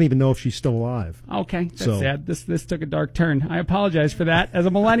even know if she's still alive. Okay, that's sad. This took a dark turn. I apologize for that. As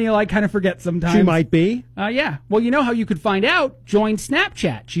a millennial, I kind of forget sometimes. She might be. Yeah. Well, you know how you could find out? Join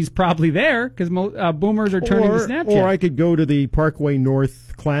Snapchat. She's probably there because boomers are turning to Snapchat. Or I could go to the Parkway North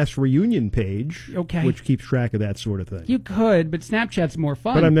class reunion page, which keeps track of that sort of thing. You could, but Snapchat's more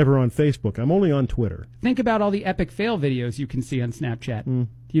fun. But I'm never on Facebook. I'm only on Twitter. Think about all the epic fail videos you can see on Snapchat. Do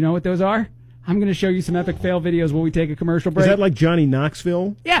you know what those are? I'm going to show you some epic fail videos while we take a commercial break. Is that like Johnny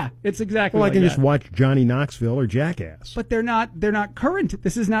Knoxville? Yeah, it's exactly like that. Well, I can just watch Johnny Knoxville or Jackass. But they're not current.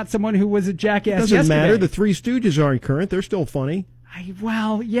 This is not someone who was a Jackass yesterday. Doesn't matter. The Three Stooges aren't current. They're still funny.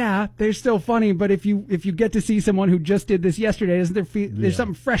 Well, yeah, they're still funny, but if you get to see someone who just did this yesterday, there's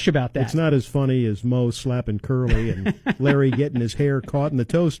something fresh about that. It's not as funny as Mo slapping Curly and Larry getting his hair caught in the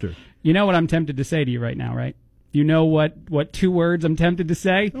toaster. You know what I'm tempted to say to you right now, right? You know what 2 words I'm tempted to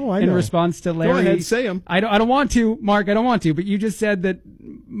say in response to Larry? Go ahead, say them. I don't want to, Mark. I don't want to. But you just said that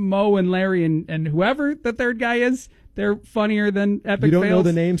Mo and Larry and whoever the third guy is, they're funnier than epic fails. You don't know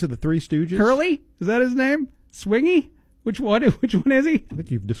the names of the Three Stooges? Curly? Is that his name? Swingy? Which one is he? I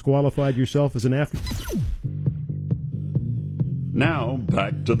think you've disqualified yourself as an after. Now,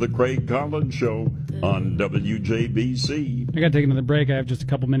 back to the Craig Collins Show on WJBC. I got to take another break. I have just a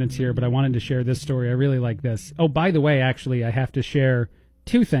couple minutes here, but I wanted to share this story. I really like this. Oh, by the way, actually, I have to share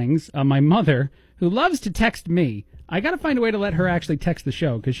 2 things. My mother, who loves to text me, I got to find a way to let her actually text the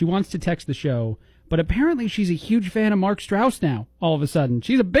show, because she wants to text the show, but apparently she's a huge fan of Mark Strauss now, all of a sudden.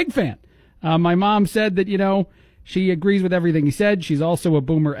 She's a big fan. My mom said that, she agrees with everything he said. She's also a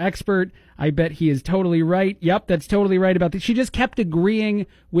boomer expert. I bet he is totally right. Yep, that's totally right about this. She just kept agreeing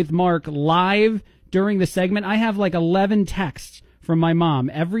with Mark live during the segment. I have 11 texts from my mom.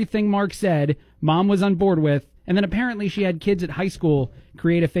 Everything Mark said, Mom was on board with. And then apparently she had kids at high school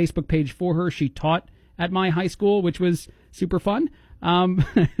create a Facebook page for her. She taught at my high school, which was super fun.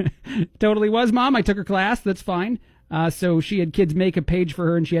 Totally was, Mom. I took her class. That's fine. So she had kids make a page for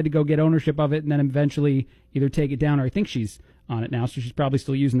her, and she had to go get ownership of it and then eventually either take it down, or I think she's on it now, so she's probably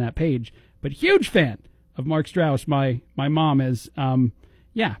still using that page. But huge fan of Mark Strauss, my mom is.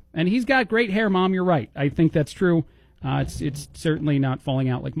 Yeah, and he's got great hair, Mom. You're right. I think that's true. It's certainly not falling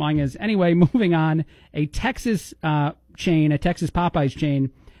out like mine is. Anyway, moving on. A Texas chain, a Texas Popeyes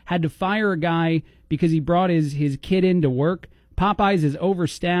chain, had to fire a guy because he brought his kid in to work. Popeyes is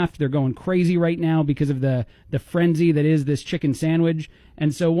overstaffed. They're going crazy right now because of the frenzy that is this chicken sandwich.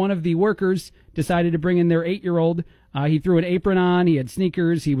 And so one of the workers decided to bring in their 8-year-old. He threw an apron on. He had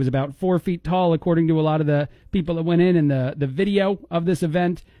sneakers. He was about 4 feet tall, according to a lot of the people that went in the video of this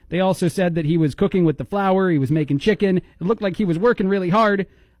event. They also said that he was cooking with the flour. He was making chicken. It looked like he was working really hard.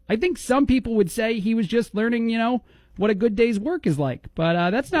 I think some people would say he was just learning, what a good day's work is like.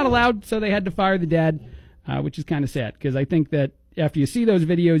 But that's not allowed, so they had to fire the dad, which is kind of sad, because I think that after you see those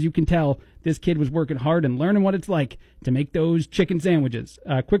videos, you can tell this kid was working hard and learning what it's like to make those chicken sandwiches.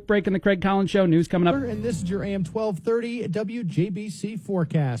 Quick break in the Craig Collins Show. News coming up. And this is your AM 1230 WJBC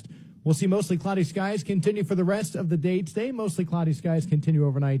forecast. We'll see mostly cloudy skies continue for the rest of the day today. Mostly cloudy skies continue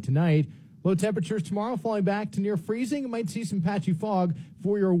overnight tonight. Low temperatures tomorrow falling back to near freezing. You might see some patchy fog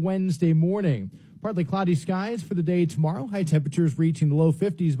for your Wednesday morning. Partly cloudy skies for the day tomorrow. High temperatures reaching the low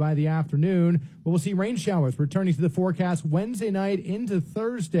 50s by the afternoon. But we'll see rain showers returning to the forecast Wednesday night into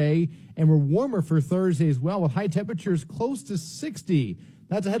Thursday. And we're warmer for Thursday as well, with high temperatures close to 60.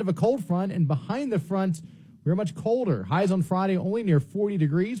 That's ahead of a cold front, and behind the front, we're much colder. Highs on Friday only near 40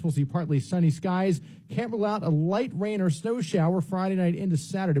 degrees. We'll see partly sunny skies. Can't rule out a light rain or snow shower Friday night into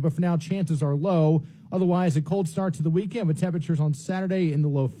Saturday, but for now, chances are low. Otherwise, a cold start to the weekend with temperatures on Saturday in the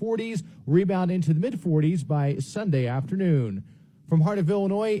low 40s, rebound into the mid-40s by Sunday afternoon. From Heart of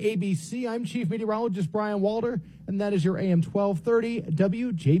Illinois, ABC, I'm Chief Meteorologist Brian Walter, and that is your AM 1230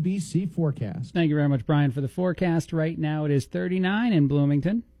 WJBC forecast. Thank you very much, Brian, for the forecast. Right now it is 39 in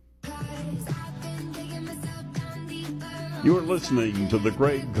Bloomington. You're listening to The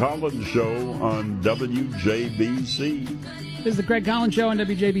Craig Collins Show on WJBC. This is The Craig Collins Show on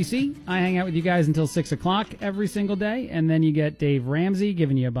WJBC. I hang out with you guys until 6 o'clock every single day, and then you get Dave Ramsey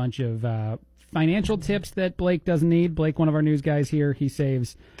giving you a bunch of financial tips that Blake doesn't need. Blake, one of our news guys here, he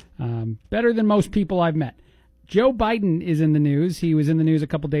saves better than most people I've met. Joe Biden is in the news. He was in the news a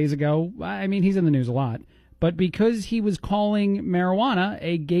couple days ago. I mean, he's in the news a lot. But because he was calling marijuana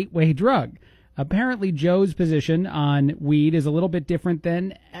a gateway drug. Apparently, Joe's position on weed is a little bit different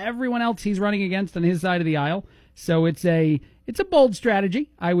than everyone else he's running against on his side of the aisle. So it's a bold strategy,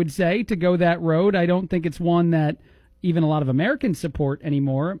 I would say, to go that road. I don't think it's one that even a lot of Americans support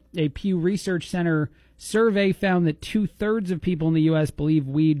anymore. A Pew Research Center survey found that 2/3 of people in the U.S. believe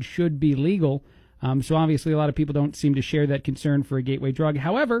weed should be legal. So obviously a lot of people don't seem to share that concern for a gateway drug.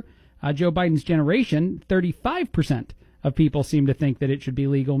 However, Joe Biden's generation, 35% of people seem to think that it should be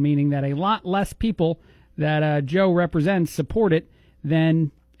legal, meaning that a lot less people that Joe represents support it than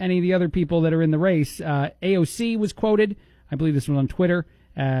any of the other people that are in the race. AOC was quoted, I believe this was on Twitter,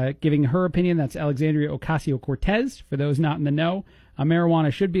 giving her opinion. That's Alexandria Ocasio-Cortez, for those not in the know.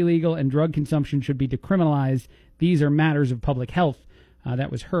 Marijuana should be legal and drug consumption should be decriminalized. These are matters of public health.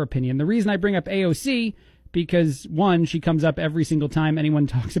 That was her opinion. The reason I bring up AOC, because, one, she comes up every single time anyone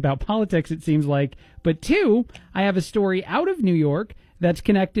talks about politics, it seems like. But, two, I have a story out of New York that's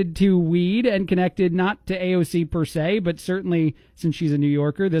connected to weed and connected not to AOC per se, but certainly since she's a New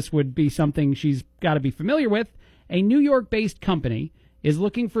Yorker, this would be something she's got to be familiar with. A New York-based company is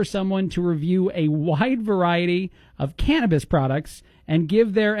looking for someone to review a wide variety of cannabis products and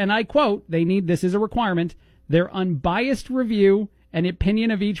give their, and I quote, they need, this is a requirement, their unbiased review and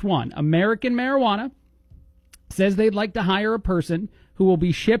opinion of each one. American Marijuana says they'd like to hire a person who will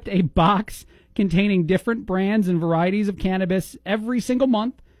be shipped a box containing different brands and varieties of cannabis every single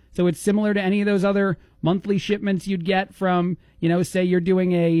month. So it's similar to any of those other monthly shipments you'd get from, say you're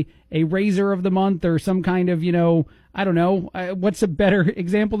doing a razor of the month or some kind of, I don't know, what's a better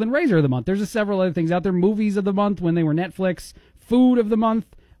example than razor of the month? There's several other things out there. Movies of the month when they were Netflix, food of the month,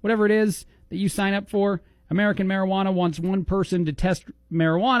 whatever it is that you sign up for. American Marijuana wants one person to test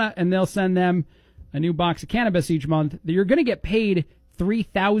marijuana, and they'll send them a new box of cannabis each month. You're going to get paid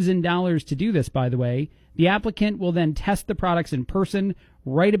 $3,000 to do this, by the way. The applicant will then test the products in person,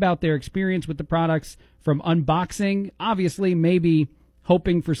 write about their experience with the products, from unboxing, obviously maybe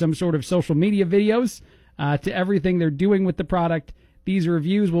hoping for some sort of social media videos, to everything they're doing with the product. These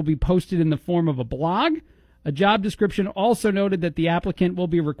reviews will be posted in the form of a blog. A job description also noted that the applicant will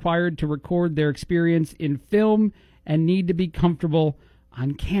be required to record their experience in film and need to be comfortable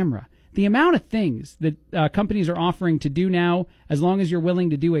on camera. The amount of things that companies are offering to do now, as long as you're willing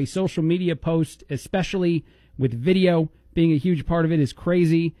to do a social media post, especially with video being a huge part of it is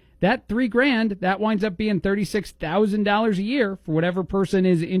crazy. That $3,000, that winds up being $36,000 a year for whatever person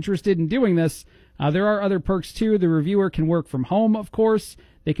is interested in doing this. There are other perks too. The reviewer can work from home, of course.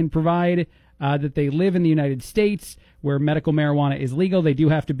 They can provide that they live in the United States where medical marijuana is legal. They do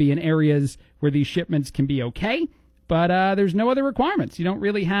have to be in areas where these shipments can be okay, but there's no other requirements. You don't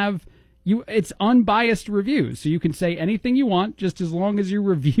really have it's unbiased reviews, so you can say anything you want just as long as you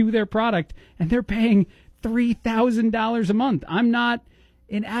review their product, and they're paying $3,000 a month. I'm not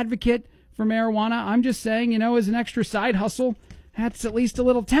an advocate for marijuana. I'm just saying, as an extra side hustle, that's at least a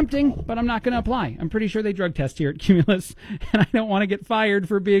little tempting, but I'm not going to apply. I'm pretty sure they drug test here at Cumulus, and I don't want to get fired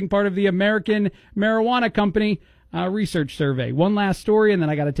for being part of the American Marijuana Company research survey. One last story, and then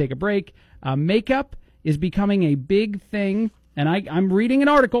I got to take a break. Makeup is becoming a big thing, and I'm reading an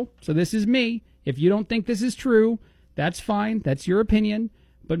article, so this is me. If you don't think this is true, that's fine. That's your opinion.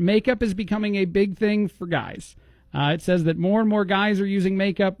 But makeup is becoming a big thing for guys. It says that more and more guys are using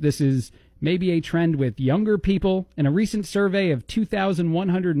makeup. This is maybe a trend with younger people. In a recent survey of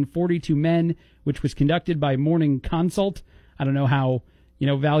 2,142 men, which was conducted by Morning Consult, I don't know how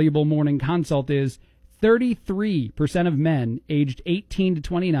valuable Morning Consult is, 33% of men aged 18 to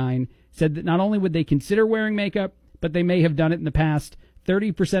 29 said that not only would they consider wearing makeup, but they may have done it in the past.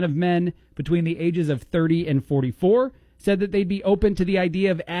 30% of men between the ages of 30 and 44 said that they'd be open to the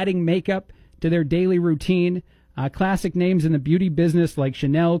idea of adding makeup to their daily routine. Classic names in the beauty business like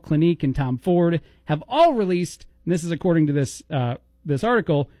Chanel, Clinique, and Tom Ford have all released, and this is according to this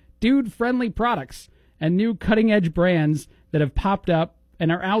article, dude-friendly products and new cutting-edge brands that have popped up and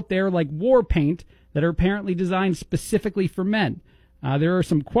are out there like war paint that are apparently designed specifically for men. There are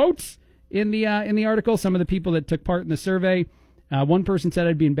some quotes in the article. Some of the people that took part in the survey. One person said,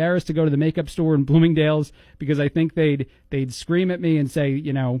 "I'd be embarrassed to go to the makeup store in Bloomingdale's because I think they'd scream at me and say,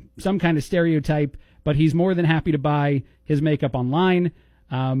 some kind of stereotype, but he's more than happy to buy his makeup online.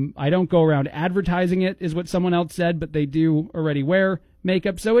 I don't go around advertising it," is what someone else said, but they do already wear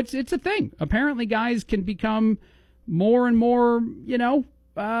makeup. So it's a thing. Apparently guys can become more and more,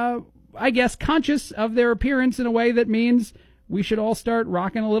 I guess, conscious of their appearance in a way that means we should all start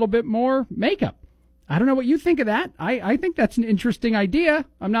rocking a little bit more makeup. I don't know what you think of that. I think that's an interesting idea.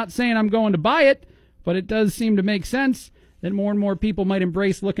 I'm not saying I'm going to buy it, but it does seem to make sense that more and more people might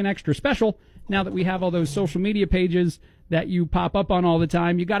embrace looking extra special now that we have all those social media pages that you pop up on all the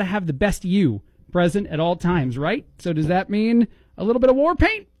time. You got to have the best you present at all times, right? So does that mean a little bit of war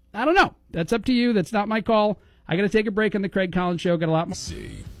paint? I don't know. That's up to you. That's not my call. I got to take a break on the Craig Collins Show. Got a lot more.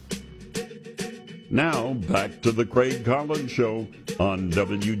 Now, back to the Craig Collins Show on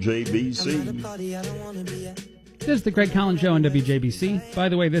WJBC. This is the Craig Collins Show on WJBC. By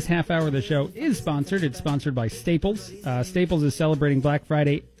the way, this half hour of the show is sponsored. It's sponsored by Staples. Staples is celebrating Black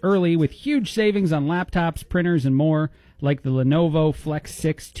Friday early with huge savings on laptops, printers, and more, like the Lenovo Flex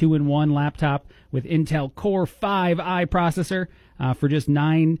 6 2-in-1 laptop with Intel Core 5i processor for just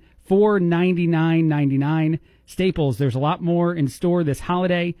 $499.99. Staples, there's a lot more in store this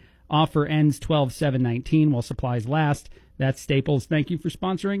holiday. Offer ends 12/7/19 while supplies last. That's Staples. Thank you for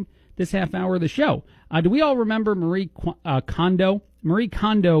sponsoring this half hour of the show. Do we all remember Marie Kondo? Marie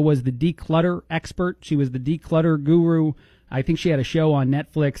Kondo was the declutter expert. She was the declutter guru. I think she had a show on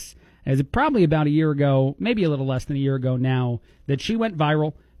Netflix. As probably about a year ago, maybe a little less than a year ago now, that she went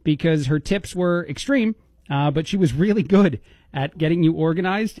viral because her tips were extreme, but she was really good at getting you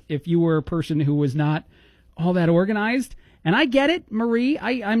organized if you were a person who was not all that organized. And I get it, Marie.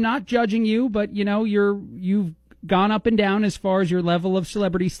 I'm not judging you, but you've gone up and down as far as your level of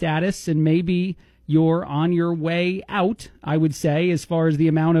celebrity status, and maybe you're on your way out, I would say, as far as the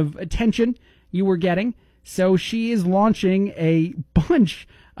amount of attention you were getting. So she is launching a bunch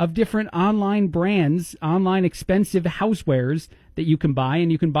of different online brands, online expensive housewares that you can buy,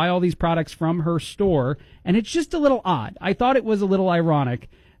 and you can buy all these products from her store. And it's just a little odd. I thought it was a little ironic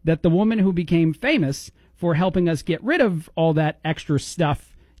that the woman who became famous for helping us get rid of all that extra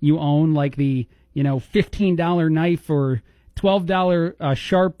stuff you own, like the $15 knife or $12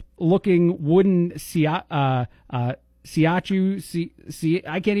 sharp-looking wooden Siachu,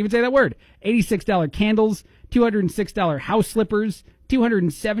 I can't even say that word, $86 candles, $206 house slippers,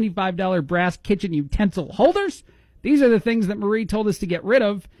 $275 brass kitchen utensil holders. These are the things that Marie told us to get rid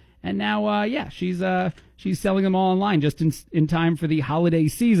of, and now, she's selling them all online just in time for the holiday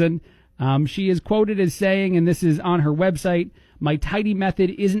season. She is quoted as saying, and this is on her website, "My tidy method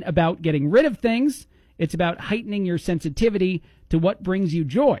isn't about getting rid of things. It's about heightening your sensitivity to what brings you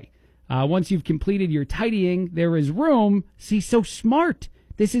joy. Once you've completed your tidying, there is room." See, so smart.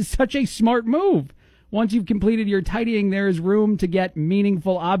 This is such a smart move. Once you've completed your tidying, there is room to get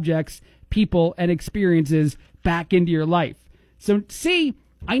meaningful objects, people, and experiences back into your life. So, see,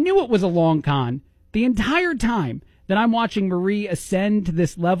 I knew it was a long con the entire time that I'm watching Marie ascend to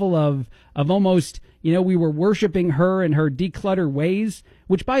this level of almost, we were worshiping her and her declutter ways,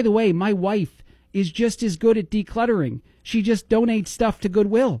 which, by the way, my wife is just as good at decluttering. She just donates stuff to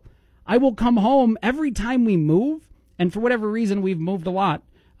Goodwill. I will come home every time we move, and for whatever reason, we've moved a lot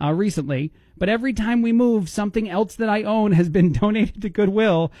recently, but every time we move, something else that I own has been donated to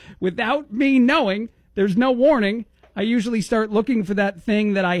Goodwill without me knowing. There's no warning. I usually start looking for that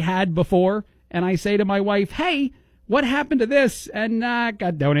thing that I had before, and I say to my wife, hey, what happened to this? And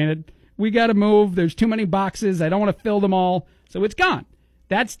got donated. We got to move. There's too many boxes. I don't want to fill them all, so it's gone.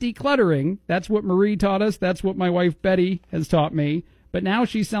 That's decluttering. That's what Marie taught us. That's what my wife Betty has taught me. But now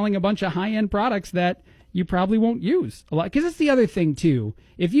she's selling a bunch of high-end products that you probably won't use a lot. Because it's the other thing, too.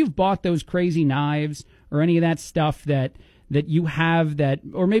 If you've bought those crazy knives or any of that stuff that you have that,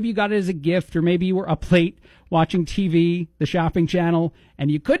 or maybe you got it as a gift, or maybe you were up late watching TV, the shopping channel,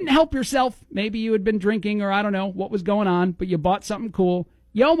 and you couldn't help yourself. Maybe you had been drinking, or I don't know what was going on, but you bought something cool.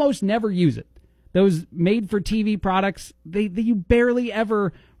 You almost never use it. Those made-for-TV products, you barely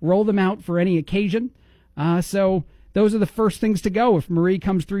ever roll them out for any occasion. So those are the first things to go if Marie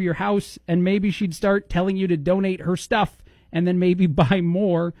comes through your house, and maybe she'd start telling you to donate her stuff and then maybe buy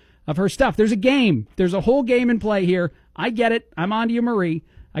more of her stuff. There's a game. There's a whole game in play here. I get it. I'm on to you, Marie.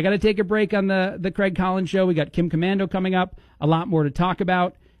 I got to take a break on the Craig Collins Show. We got Kim Commando coming up. A lot more to talk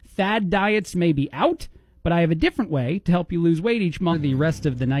about. Fad diets may be out, but I have a different way to help you lose weight each month. The rest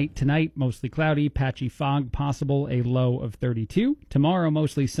of the night tonight, mostly cloudy, patchy fog possible, a low of 32. Tomorrow,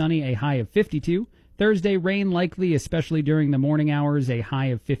 mostly sunny, a high of 52. Thursday, rain likely, especially during the morning hours, a high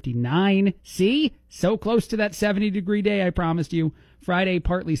of 59. See? So close to that 70-degree day I promised you. Friday,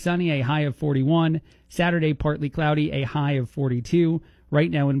 partly sunny, a high of 41. Saturday, partly cloudy, a high of 42.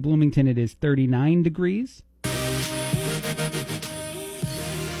 Right now in Bloomington, it is 39 degrees.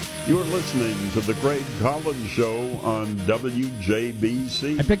 You're listening to the Craig Collins Show on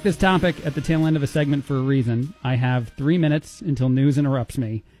WJBC. I picked this topic at the tail end of a segment for a reason. I have 3 minutes until news interrupts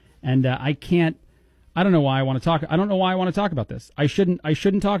me, and I don't know why I want to talk. I don't know why I want to talk about this. I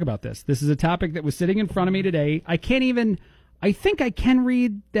shouldn't talk about this. This is a topic that was sitting in front of me today. I think I can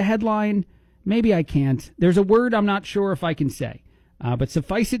read the headline. Maybe I can't. There's a word I'm not sure if I can say. But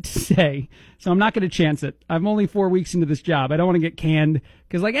suffice it to say, so I'm not going to chance it. I'm only 4 weeks into this job. I don't want to get canned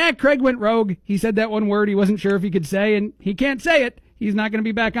because, Craig went rogue. He said that one word he wasn't sure if he could say, and he can't say it. He's not going to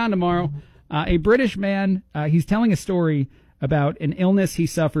be back on tomorrow. A British man, he's telling a story about an illness he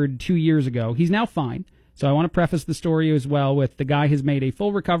suffered 2 years ago. He's now fine. So I want to preface the story as well with the guy has made a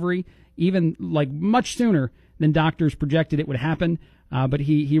full recovery, even much sooner than doctors projected it would happen. But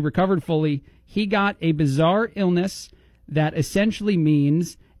he recovered fully. He got a bizarre illness that essentially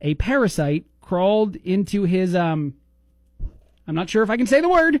means a parasite crawled into his, I'm not sure if I can say the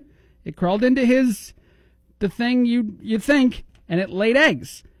word. It crawled into the thing you'd think, and it laid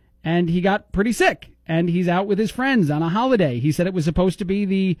eggs. And he got pretty sick. And he's out with his friends on a holiday. He said it was supposed to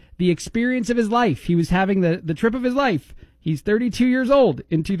be the experience of his life. He was having the trip of his life. He's 32 years old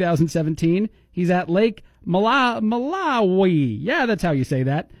in 2017. He's at Lake Malawi. Yeah, that's how you say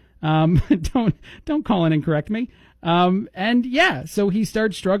that. Don't call in and correct me. So he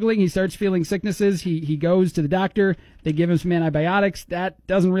starts struggling. He starts feeling sicknesses. He goes to the doctor. They give him some antibiotics. That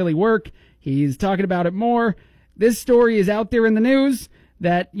doesn't really work. He's talking about it more. This story is out there in the news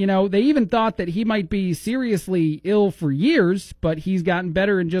that, they even thought that he might be seriously ill for years, but he's gotten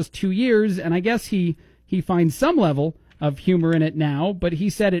better in just 2 years. And I guess he finds some level of humor in it now, but he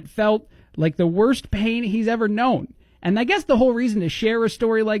said it felt like the worst pain he's ever known. And I guess the whole reason to share a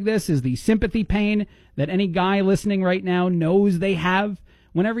story like this is the sympathy pain that any guy listening right now knows they have.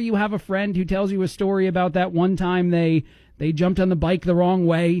 Whenever you have a friend who tells you a story about that one time they jumped on the bike the wrong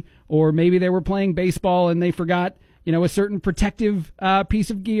way, or maybe they were playing baseball and they forgot, a certain protective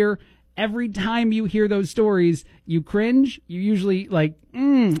piece of gear. Every time you hear those stories, you cringe. You usually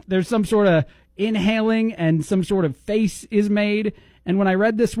there's some sort of inhaling and some sort of face is made. And when I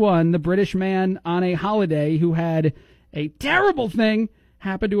read this one, the British man on a holiday who had a terrible thing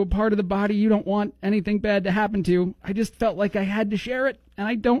happen to a part of the body you don't want anything bad to happen to, I just felt like I had to share it, and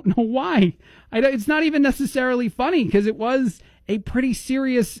I don't know why. It's not even necessarily funny, because it was a pretty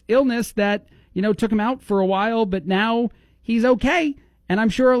serious illness that, took him out for a while, but now he's okay. And I'm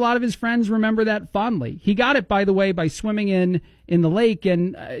sure a lot of his friends remember that fondly. He got it, by the way, by swimming in the lake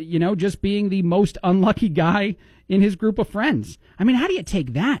and, just being the most unlucky guy in his group of friends. I mean, how do you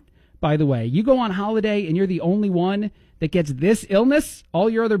take that, by the way? You go on holiday and you're the only one that gets this illness. All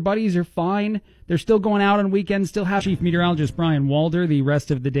your other buddies are fine. They're still going out on weekends, still have Chief Meteorologist Brian Walder. The rest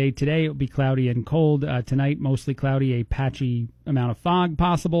of the day today, it will be cloudy and cold. Tonight, mostly cloudy, a patchy amount of fog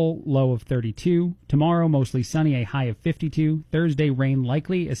possible, low of 32. Tomorrow, mostly sunny, a high of 52. Thursday, rain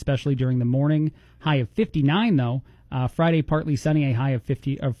likely, especially during the morning, high of 59, though. Friday, partly sunny, a high of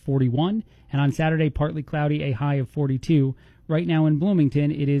 41. And on Saturday, partly cloudy, a high of 42. Right now in Bloomington,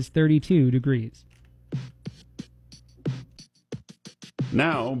 it is 32 degrees.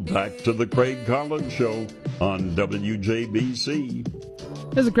 Now, back to the Craig Collins Show on WJBC.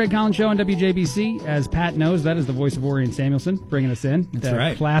 This is the Craig Collins Show on WJBC. As Pat knows, that is the voice of Orion Samuelson bringing us in. That's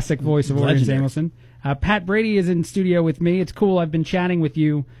right. Classic voice of Orion Samuelson. Pat Brady is in studio with me. It's cool. I've been chatting with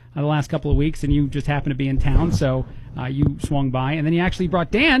you the last couple of weeks, and you just happened to be in town, so you swung by. And then you actually brought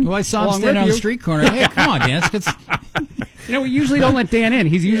Dan. Well, I saw him standing on the street corner. Hey, come on, Dan. You know, we usually don't let Dan in.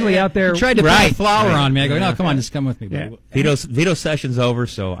 He's usually out there. He tried to put a flower on me. I go, no, come on, just come with me. Yeah. Veto session's over,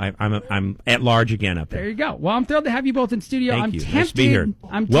 so I'm at large again up there. There you go. Well, I'm thrilled to have you both in studio. Thank I'm you. tempted. Nice to be here.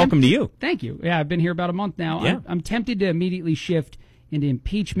 Welcome to you. Thank you. Yeah, I've been here about a month now. Yeah. I'm tempted to immediately shift into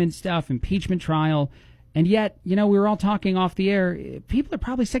impeachment stuff, impeachment trial. And yet, you know, we were all talking off the air. People are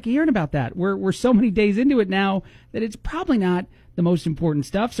probably sick of hearing about that. We're so many days into it now that it's probably not the most important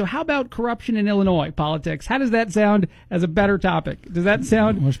stuff. So how about corruption in Illinois politics? How does that sound as a better topic? Does that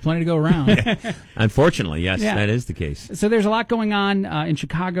sound? There's plenty to go around. Unfortunately, yes, Yeah. that is the case. So there's a lot going on in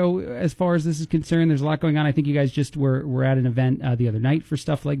Chicago as far as this is concerned. There's a lot going on. I think you guys just were at an event the other night for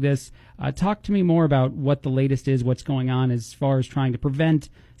stuff like this. Talk to me more about what the latest is, what's going on as far as trying to prevent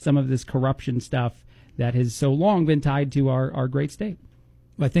some of this corruption stuff that has so long been tied to our great state.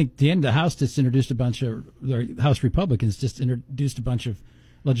 I think the end of the House just introduced the House Republicans just introduced a bunch of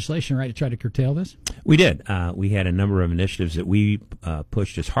legislation, right, to try to curtail this? We did. We had a number of initiatives that we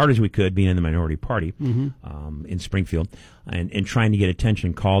pushed as hard as we could, being in the minority party in Springfield, and trying to get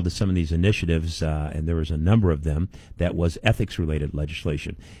attention called to some of these initiatives, and there was a number of them that was ethics-related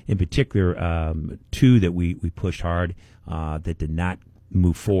legislation. In particular, two that we pushed hard that did not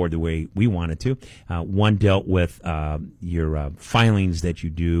move forward the way we wanted to. One dealt with your filings that you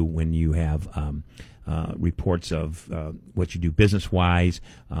do when you have reports of what you do business-wise,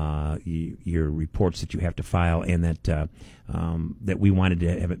 your reports that you have to file, and that we wanted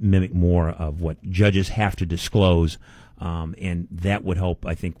to have it mimic more of what judges have to disclose, and that would help,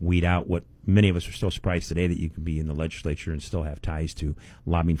 I think, weed out what many of us are still surprised today, that you can be in the legislature and still have ties to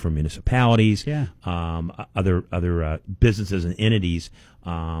lobbying for municipalities, other businesses and entities,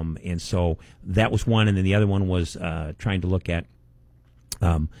 and so that was one. And then the other one was trying to look at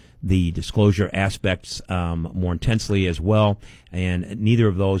the disclosure aspects more intensely as well, and neither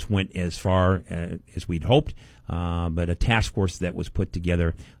of those went as far as we'd hoped. But a task force that was put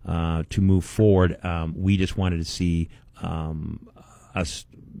together to move forward, we just wanted to see us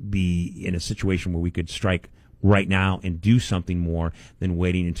be in a situation where we could strike right now and do something more than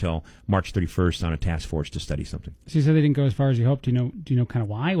waiting until March 31st on a task force to study something. So you said they didn't go as far as you hoped. Do you know kind of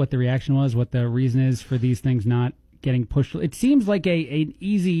why, what the reaction was, what the reason is for these things not getting pushed? It seems like an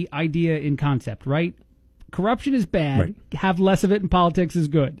easy idea in concept, right? Corruption is bad. Right. Have less of it in politics is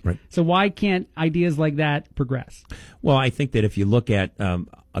good. Right. So why can't ideas like that progress? Well, I think that if you look at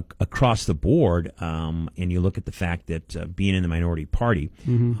across the board, and you look at the fact that being in the minority party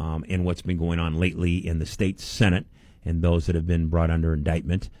and what's been going on lately in the state Senate and those that have been brought under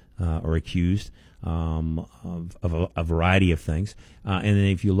indictment or accused of a variety of things, and then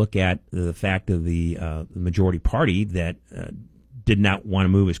if you look at the fact of the majority party that did not want to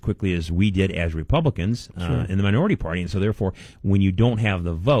move as quickly as we did as Republicans in the minority party. And so therefore, when you don't have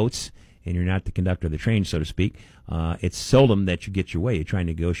the votes and you're not the conductor of the train, so to speak, it's seldom that you get your way. You try and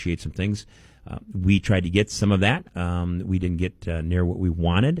negotiate some things. We tried to get some of that. We didn't get near what we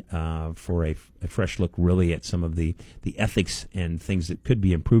wanted for a fresh look really at some of the ethics and things that could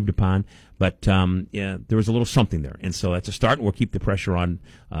be improved upon. But there was a little something there. And so that's a start, and we'll keep the pressure on.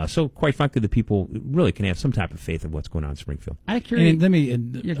 So quite frankly, the people really can have some type of faith of what's going on in Springfield. I'm curious. Let me.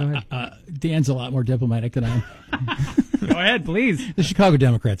 Go ahead. Dan's a lot more diplomatic than I am. Go ahead, please. The Chicago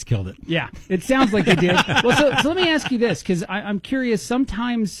Democrats killed it. Yeah, it sounds like they did. Well, so let me ask you this, because I'm curious.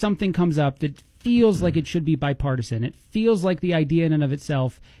 Sometimes something comes up that feels like it should be bipartisan. It feels like the idea in and of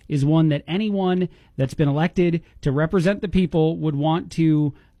itself is one that anyone that's been elected to represent the people would want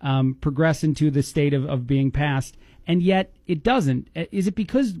to progress into the state of being passed. And yet it doesn't. Is it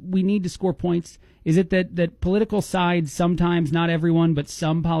because we need to score points? Is it that political sides sometimes, not everyone, but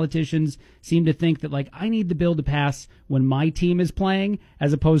some politicians seem to think that, like, I need the bill to pass when my team is playing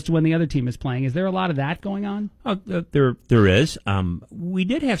as opposed to when the other team is playing? Is there a lot of that going on? There is. We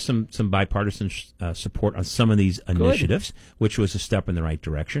did have some bipartisan support on some of these initiatives, which was a step in the right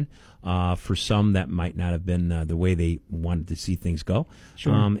direction. For some, that might not have been the way they wanted to see things go.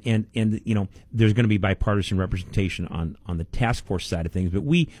 Sure. And there's going to be bipartisan representation on the task force side of things. But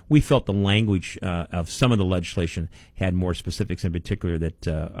we felt the language of some of the legislation had more specifics, in particular that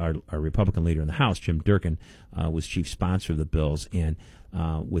our Republican leader in the House, Jim Durkin, was chief sponsor of the bills. And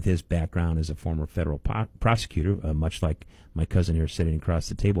with his background as a former federal prosecutor, much like my cousin here sitting across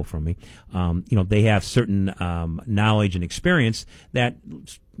the table from me, they have certain knowledge and experience that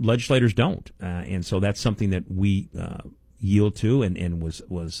legislators don't, and so that's something that we yield to, and was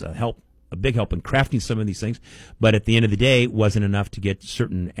a big help in crafting some of these things. But at the end of the day, it wasn't enough to get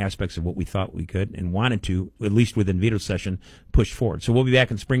certain aspects of what we thought we could and wanted to, at least within veto session, push forward. So we'll be back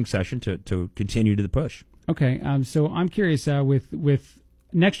in spring session to continue to the push. Okay, so I'm curious with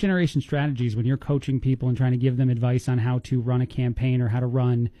next generation strategies, when you're coaching people and trying to give them advice on how to run a campaign or how to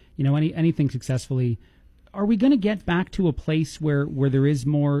run, anything successfully, are we going to get back to a place where there is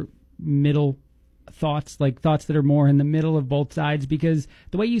more middle thoughts, like thoughts that are more in the middle of both sides? Because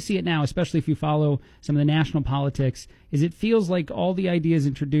the way you see it now, especially if you follow some of the national politics, is it feels like all the ideas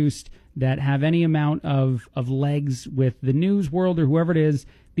introduced that have any amount of legs with the news world or whoever it is,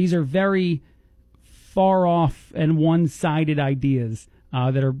 these are very far off and one-sided ideas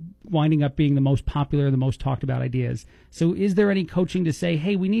that are winding up being the most popular, the most talked about ideas. So is there any coaching to say,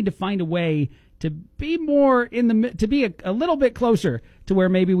 hey, we need to find a way to be more to be a little bit closer to where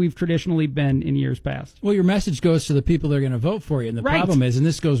maybe we've traditionally been in years past? Well, your message goes to the people that are going to vote for you. And the problem is, and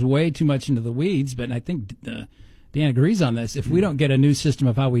this goes way too much into the weeds, but I think Dan agrees on this, if we don't get a new system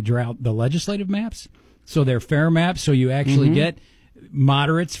of how we draw out the legislative maps, so they're fair maps, so you actually get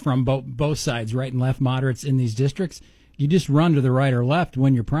moderates from both sides, right and left moderates in these districts, you just run to the right or left,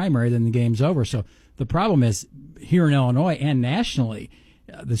 win your primary, then the game's over. So the problem is, here in Illinois and nationally,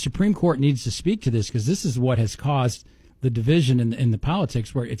 the Supreme Court needs to speak to this, because this is what has caused the division in the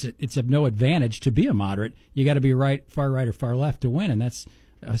politics, where it's of no advantage to be a moderate. You got to be far right or far left to win, and that's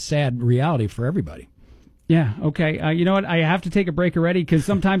a sad reality for everybody. Yeah, okay. You know what? I have to take a break already, because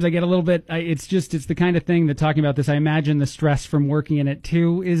sometimes I get a little bit, it's the kind of thing that talking about this, I imagine the stress from working in it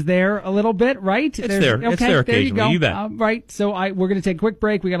too is there a little bit, right? It's there. Okay, it's there occasionally. You go. You bet. Right. So we're going to take a quick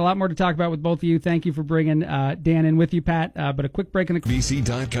break. We got a lot more to talk about with both of you. Thank you for bringing Dan in with you, Pat. But a quick break in the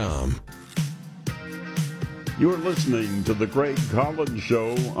BC.com. You're listening to The Greg Collins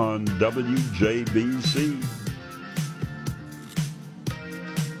Show on WJBC.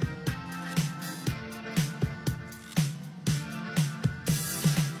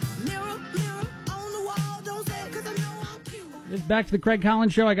 It's back to the Craig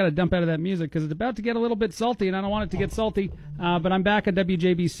Collins Show. I got to dump out of that music because it's about to get a little bit salty, and I don't want it to get salty. But I'm back at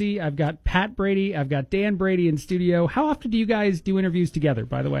WJBC. I've got Pat Brady. I've got Dan Brady in studio. How often do you guys do interviews together,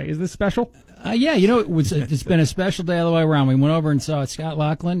 by the way? Is this special? Yeah, it's been a special day all the way around. We went over and saw Scott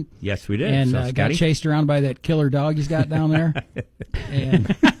Laughlin. Yes, we did. And got chased around by that killer dog he's got down there.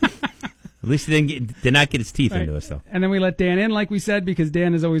 And at least he did not get his teeth into us, though. And then we let Dan in, like we said, because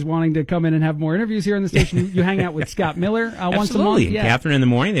Dan is always wanting to come in and have more interviews here on the station. You hang out with Scott Miller once a month. Yeah. Catherine in the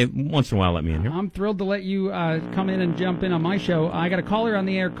morning. They once in a while let me in here. I'm thrilled to let you come in and jump in on my show. I got a caller on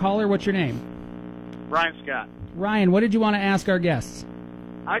the air. Caller, what's your name? Ryan Scott. Ryan, what did you want to ask our guests?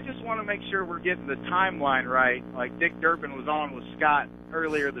 I just want to make sure we're getting the timeline right. Like Dick Durbin was on with Scott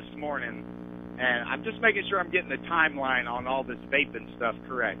earlier this morning, and I'm just making sure I'm getting the timeline on all this vaping stuff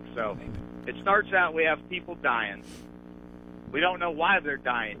correct. So it starts out, we have people dying. We don't know why they're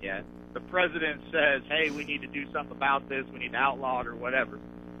dying yet. The president says, hey, we need to do something about this. We need to outlaw it or whatever.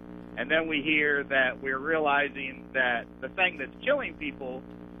 And then we hear that we're realizing that the thing that's killing people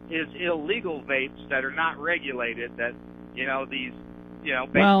is illegal vapes that are not regulated, that, these,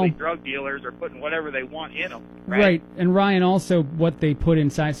 basically drug dealers are putting whatever they want in them. Right. And Ryan, also what they put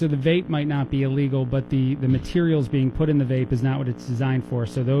inside, so the vape might not be illegal, but the materials being put in the vape is not what it's designed for.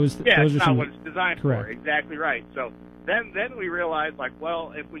 So those it's are not what it's designed correct. for. Exactly right. So then we realize,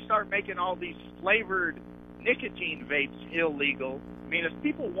 if we start making all these flavored nicotine vapes illegal, I mean, if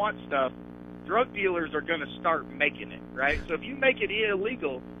people want stuff, drug dealers are going to start making it, right? So if you make it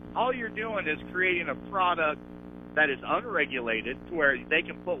illegal, all you're doing is creating a product that is unregulated to where they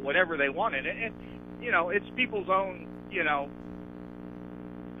can put whatever they want in it. And, it's people's own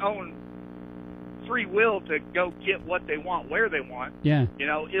free will to go get what they want where they want, Yeah.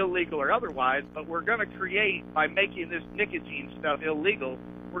 Illegal or otherwise, but we're going to create, by making this nicotine stuff illegal,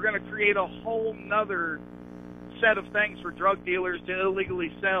 we're going to create a whole nother set of things for drug dealers to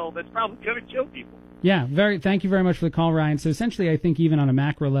illegally sell that's probably going to kill people. Yeah, thank you very much for the call, Ryan. So essentially, I think even on a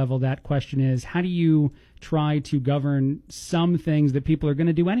macro level, that question is, how do you try to govern some things that people are going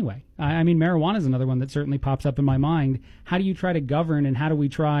to do anyway? I mean, marijuana is another one that certainly pops up in my mind. How do you try to govern, and how do we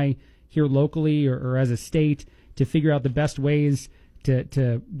try here locally or as a state to figure out the best ways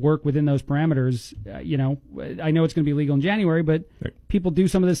to work within those parameters? I know it's going to be legal in January, but people do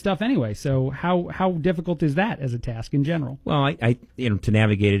some of this stuff anyway. So how difficult is that as a task in general? Well, I to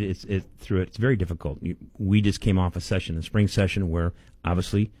navigate it through it's very difficult. We just came off a session, the spring session, where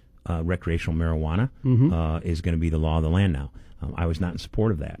obviously recreational marijuana is going to be the law of the land now. I was not in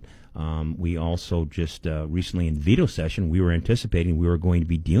support of that. We also just recently in veto session, we were anticipating we were going to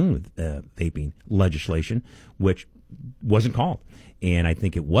be dealing with vaping legislation, which wasn't called. And I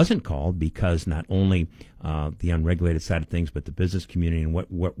think it wasn't called because not only the unregulated side of things, but the business community and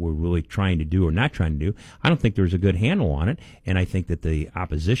what we're really trying to do or not trying to do, I don't think there's a good handle on it. And I think that the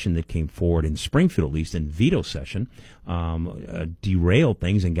opposition that came forward in Springfield, at least in veto session, derailed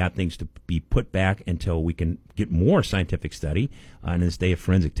things and got things to be put back until we can get more scientific study in this day of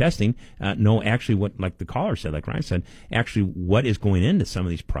forensic testing. Know actually what, like the caller said, like Ryan said, actually what is going into some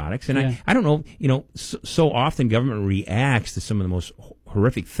of these products. And I don't know, so often government reacts to some of the most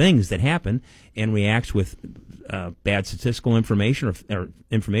horrific things that happen and reacts with bad statistical information or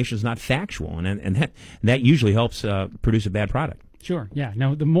information is not factual, and that usually helps produce a bad product. Sure. Yeah.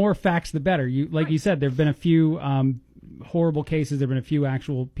 No, the more facts, the better. You said, there have been a few horrible cases. There have been a few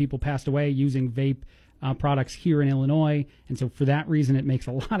actual people passed away using vape products here in Illinois, and so for that reason, it makes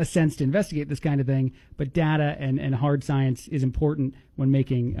a lot of sense to investigate this kind of thing. But data and hard science is important when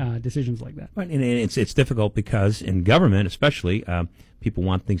making decisions like that. Right, and it's difficult because in government, especially, people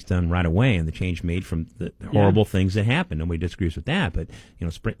want things done right away, and the change made from the horrible things that happen. Nobody disagrees with that, but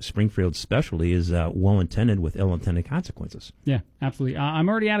Springfield's specialty is well intended with ill intended consequences. Yeah, absolutely. I'm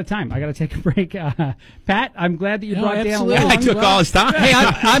already out of time. I got to take a break. Pat, I'm glad that you brought Dan along. I took all his time. Hey,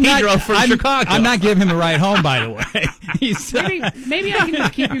 I'm drove from Chicago. I'm not giving him a ride home, by the way. Maybe I can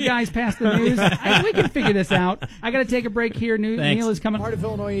just keep you guys past the news. We can figure this out. I got to take a break here. Neil is coming. Heart of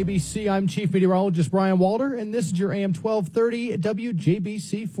Illinois ABC. I'm Chief Meteorologist Brian Walter, and this is your AM 1230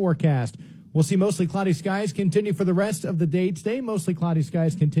 WJBC forecast. We'll see mostly cloudy skies continue for the rest of the day today. Mostly cloudy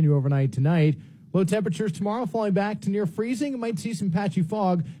skies continue overnight tonight. Low temperatures tomorrow falling back to near freezing. You might see some patchy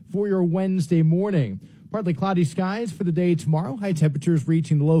fog for your Wednesday morning. Partly cloudy skies for the day tomorrow. High temperatures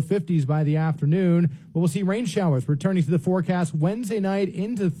reaching the low 50s by the afternoon. But we'll see rain showers returning to the forecast Wednesday night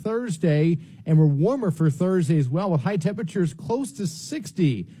into Thursday. And we're warmer for Thursday as well, with high temperatures close to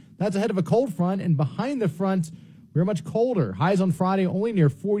 60. That's ahead of a cold front, and behind the front, we're much colder. Highs on Friday only near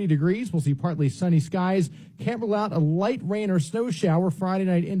 40 degrees. We'll see partly sunny skies. Can't rule out a light rain or snow shower Friday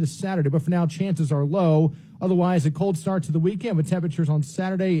night into Saturday, but for now, chances are low. Otherwise, a cold start to the weekend with temperatures on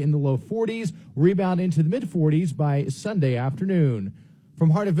Saturday in the low 40s, rebound into the mid-40s by Sunday afternoon.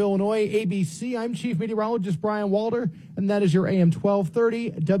 From Heart of Illinois, ABC, I'm Chief Meteorologist Brian Walter, and that is your AM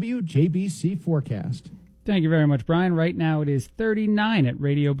 1230 WJBC forecast. Thank you very much, Brian. Right now it is 39 at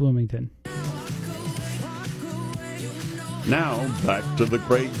Radio Bloomington. Now, back to the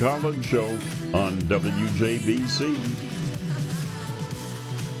Craig Collins Show on WJBC.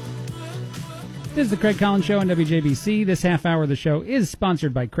 This is the Craig Collins Show on WJBC. This half hour of the show is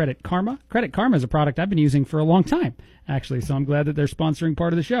sponsored by Credit Karma. Credit Karma is a product I've been using for a long time, actually, so I'm glad that they're sponsoring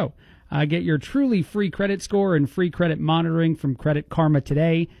part of the show. Get your truly free credit score and free credit monitoring from Credit Karma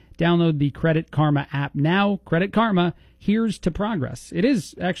today. Download the Credit Karma app now. Credit Karma, here's to progress. It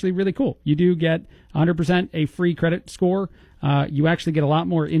is actually really cool. You do get 100% a free credit score. You actually get a lot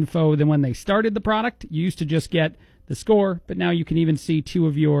more info than when they started the product. You used to just get the score, but now you can even see two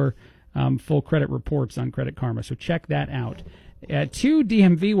of your full credit reports on Credit Karma. So check that out. 2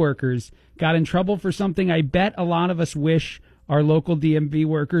 DMV workers got in trouble for something I bet a lot of us wish our local DMV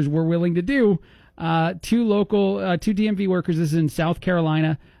workers were willing to do. 2 DMV workers, this is in South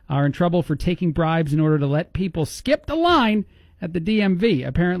Carolina, are in trouble for taking bribes in order to let people skip the line at the DMV.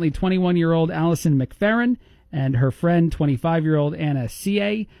 Apparently, 21-year-old Allison McFerrin and her friend, 25-year-old Anna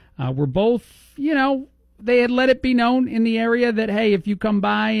C.A., were both, they had let it be known in the area that, hey, if you come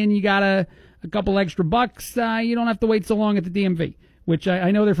by and you got a couple extra bucks, you don't have to wait so long at the DMV, which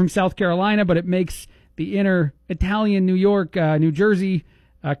I know they're from South Carolina, but it makes the inner Italian New York, New Jersey,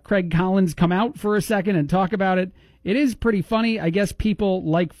 Craig Collins come out for a second and talk about it. It is pretty funny. I guess people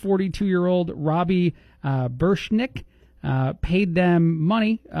like 42-year-old Robbie Bershnick, paid them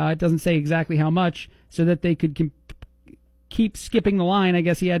money. It doesn't say exactly how much, so that they could keep skipping the line. I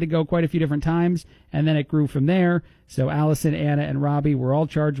guess he had to go quite a few different times, and then it grew from there. So Allison, Anna, and Robbie were all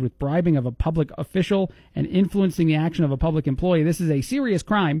charged with bribing of a public official and influencing the action of a public employee. This is a serious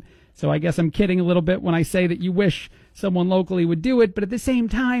crime, so I guess I'm kidding a little bit when I say that you wish someone locally would do it, but at the same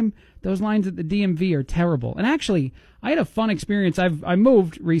time, those lines at the DMV are terrible. And actually, I had a fun experience. I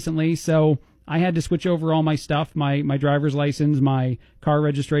moved recently, so I had to switch over all my stuff, my driver's license, my car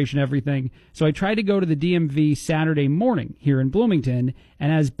registration, everything. So I tried to go to the DMV Saturday morning here in Bloomington,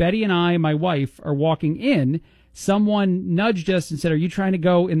 and as Betty and I, my wife, are walking in, someone nudged us and said, "Are you trying to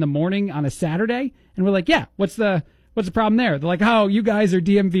go in the morning on a Saturday?" And we're like, "Yeah, what's the problem there?" They're like, "Oh, you guys are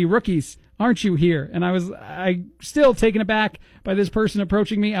DMV rookies, aren't you here?" And I still taken aback by this person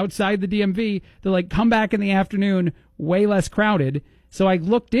approaching me outside the DMV. They're like, "Come back in the afternoon, way less crowded." So I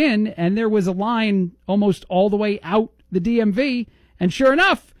looked in, and there was a line almost all the way out the DMV. And sure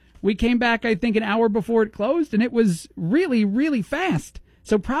enough, we came back, I think, an hour before it closed, and it was really, really fast.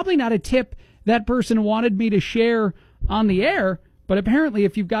 So probably not a tip that person wanted me to share on the air. But apparently,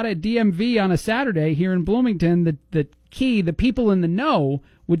 if you've got a DMV on a Saturday here in Bloomington, the people in the know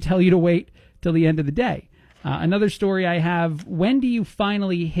would tell you to wait till the end of the day. Another story I have, when do you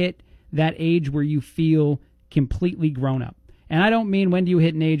finally hit that age where you feel completely grown up? And I don't mean when do you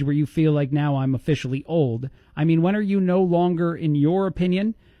hit an age where you feel like now I'm officially old. I mean, when are you no longer, in your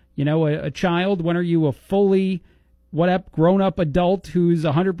opinion, a child? When are you a fully grown-up adult who's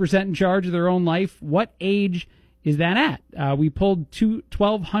 100% in charge of their own life? What age is that at? We pulled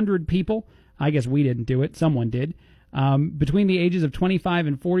 1,200 people. I guess we didn't do it. Someone did. Between the ages of 25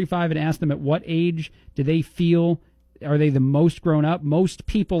 and 45, and asked them at what age do they feel, are they the most grown up? Most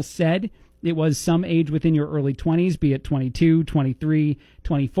people said it was some age within your early 20s, be it 22, 23,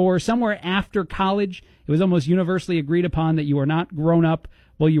 24, somewhere after college. It was almost universally agreed upon that you are not grown up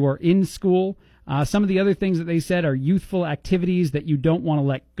while you are in school. Some of the other things that they said are youthful activities that you don't want to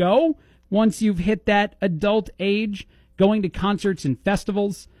let go once you've hit that adult age, going to concerts and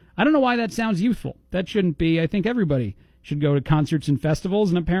festivals. I don't know why that sounds youthful. That shouldn't be. I think everybody should go to concerts and festivals,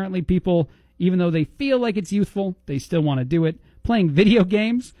 and apparently people, even though they feel like it's youthful, they still want to do it. Playing video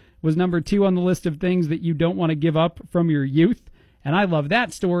games was number 2 on the list of things that you don't want to give up from your youth. And I love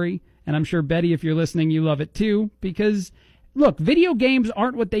that story. And I'm sure, Betty, if you're listening, you love it too. Because, look, video games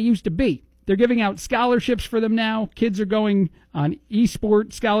aren't what they used to be. They're giving out scholarships for them now. Kids are going on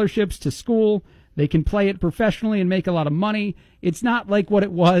e-sport scholarships to school. They can play it professionally and make a lot of money. It's not like what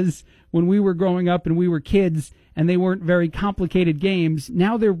it was when we were growing up and we were kids and they weren't very complicated games.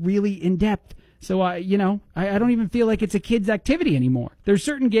 Now they're really in-depth. So, I don't even feel like it's a kid's activity anymore. There's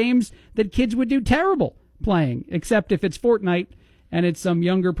certain games that kids would do terrible playing, except if it's Fortnite and it's some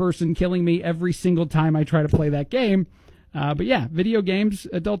younger person killing me every single time I try to play that game. But yeah, video games,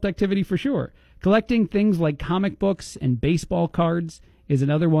 adult activity for sure. Collecting things like comic books and baseball cards is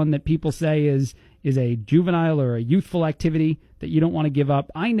another one that people say is a juvenile or a youthful activity that you don't want to give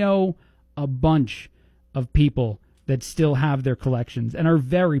up. I know a bunch of people that still have their collections and are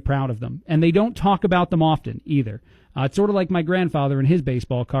very proud of them. And they don't talk about them often either. It's sort of like my grandfather and his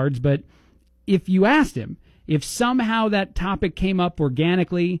baseball cards, but if you asked him, if somehow that topic came up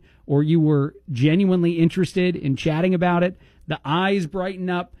organically or you were genuinely interested in chatting about it, the eyes brighten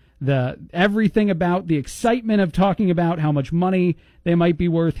up, everything about the excitement of talking about how much money they might be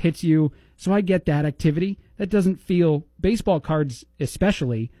worth hits you. So I get that activity. That doesn't feel, baseball cards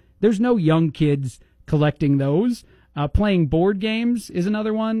especially, there's no young kids collecting those. Playing board games is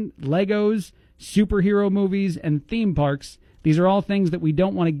another one. Legos, superhero movies, and theme parks. These are all things that we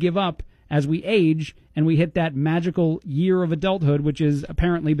don't want to give up as we age and we hit that magical year of adulthood, which is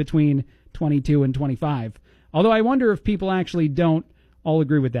apparently between 22 and 25. Although I wonder if people actually don't all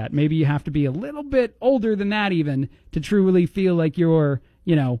agree with that. Maybe you have to be a little bit older than that even to truly feel like you've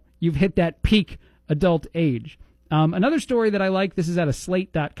hit that peak adult age. Another story that I like, this is out of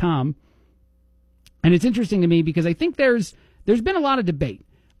Slate.com. And it's interesting to me because I think there's been a lot of debate.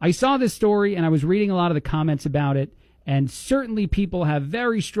 I saw this story and I was reading a lot of the comments about it, and certainly people have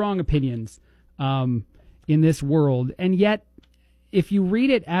very strong opinions in this world. And yet, if you read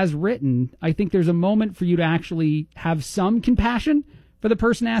it as written, I think there's a moment for you to actually have some compassion for the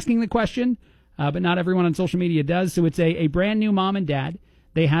person asking the question, but not everyone on social media does. So it's a brand new mom and dad.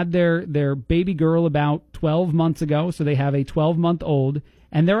 They had their baby girl about 12 months ago, so they have a 12-month-old,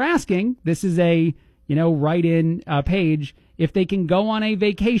 and they're asking, this is a write-in page, if they can go on a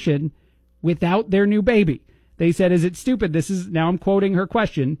vacation without their new baby. They said, is it stupid? Now I'm quoting her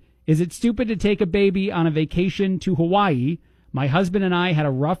question. Is it stupid to take a baby on a vacation to Hawaii? My husband and I had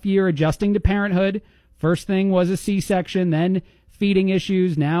a rough year adjusting to parenthood. First thing was a C-section, then feeding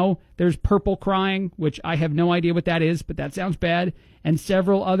issues. Now there's purple crying, which I have no idea what that is, but that sounds bad, and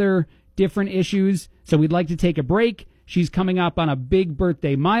several other different issues. So we'd like to take a break. She's coming up on a big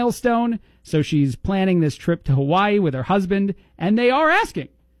birthday milestone, so she's planning this trip to Hawaii with her husband, and they are asking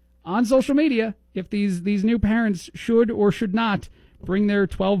on social media if these new parents should or should not bring their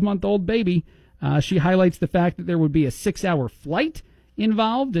 12-month-old baby. She highlights the fact that there would be a 6-hour flight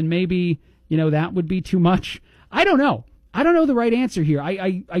involved, and maybe, that would be too much. I don't know. I don't know the right answer here.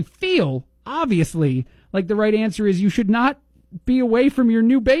 I feel, obviously, like the right answer is you should not be away from your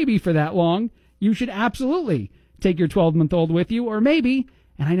new baby for that long. You should absolutely take your 12-month-old with you, or maybe,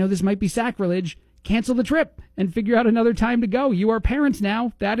 and I know this might be sacrilege, cancel the trip and figure out another time to go. You are parents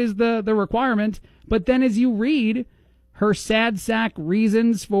now. That is the requirement. But then as you read her sad sack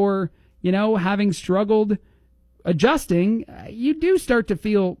reasons for, having struggled adjusting, you do start to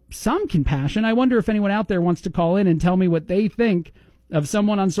feel some compassion. I wonder if anyone out there wants to call in and tell me what they think of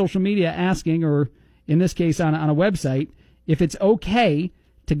someone on social media asking, or in this case on a website, if it's okay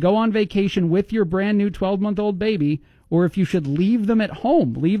to go on vacation with your brand new 12-month-old baby, or if you should leave them at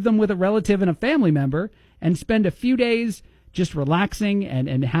home, leave them with a relative and a family member, and spend a few days just relaxing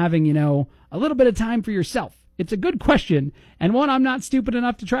and having, a little bit of time for yourself. It's a good question, and one I'm not stupid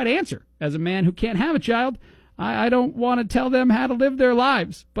enough to try to answer. As a man who can't have a child, I don't want to tell them how to live their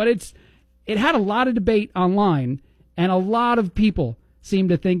lives. But it had a lot of debate online, and a lot of people seem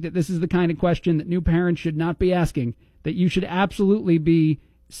to think that this is the kind of question that new parents should not be asking, that you should absolutely be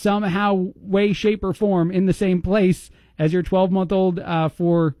somehow, way, shape, or form in the same place as your 12-month-old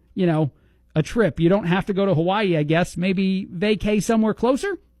for, a trip. You don't have to go to Hawaii, I guess. Maybe vacay somewhere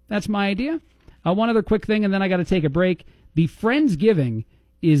closer? That's my idea. One other quick thing, and then I got to take a break. The Friendsgiving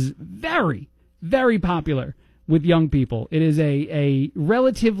is very, very popular with young people. It is a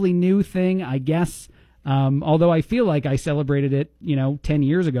relatively new thing, I guess, although I feel like I celebrated it, 10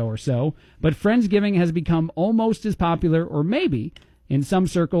 years ago or so. But Friendsgiving has become almost as popular, or maybe in some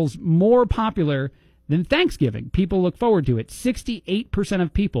circles more popular than Thanksgiving. People look forward to it. 68%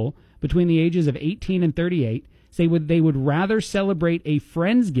 of people between the ages of 18 and 38 say they would rather celebrate a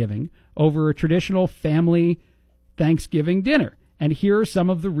Friendsgiving over a traditional family Thanksgiving dinner. And here are some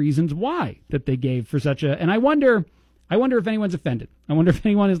of the reasons why that they gave for such a... And I wonder if anyone's offended. I wonder if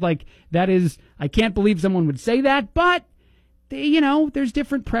anyone is like, I can't believe someone would say that, but, there's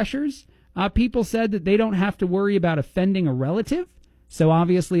different pressures. People said that they don't have to worry about offending a relative. So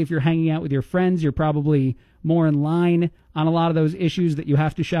obviously, if you're hanging out with your friends, you're probably more in line on a lot of those issues that you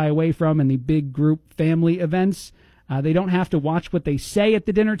have to shy away from in the big group family events. They don't have to watch what they say at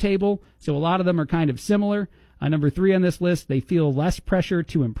the dinner table, so a lot of them are kind of similar. Number 3 on this list, they feel less pressure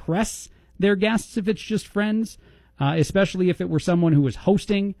to impress their guests if it's just friends, especially if it were someone who was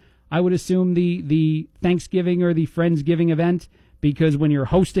hosting. I would assume the Thanksgiving or the Friendsgiving event, because when you're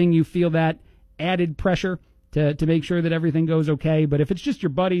hosting, you feel that added pressure to make sure that everything goes okay. But if it's just your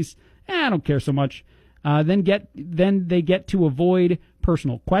buddies, I don't care so much. Then they get to avoid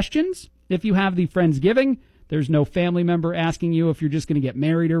personal questions. If you have the Friendsgiving, there's no family member asking you if you're just going to get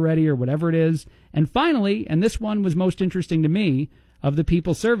married already or whatever it is. And finally, and this one was most interesting to me, of the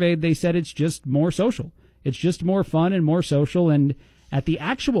people surveyed, they said it's just more social. It's just more fun and more social. And at the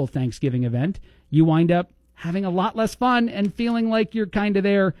actual Thanksgiving event, you wind up having a lot less fun and feeling like you're kind of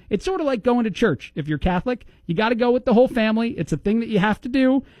there. It's sort of like going to church. If you're Catholic, you got to go with the whole family. It's a thing that you have to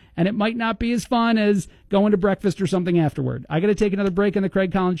do, and it might not be as fun as going to breakfast or something afterward. I got to take another break on the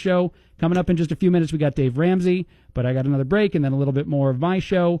Craig Collins Show. Coming up in just a few minutes, we got Dave Ramsey, but I got another break and then a little bit more of my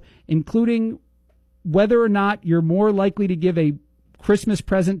show, including whether or not you're more likely to give a Christmas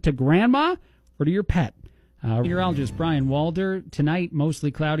present to grandma or to your pet. Meteorologist Brian Walder. Tonight, mostly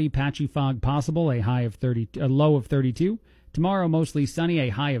cloudy, patchy fog possible, a low of 32. Tomorrow, mostly sunny, a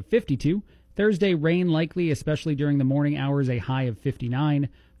high of 52. Thursday, rain likely, especially during the morning hours, a high of 59.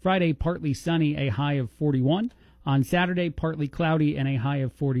 Friday, partly sunny, a high of 41. On Saturday, partly cloudy and a high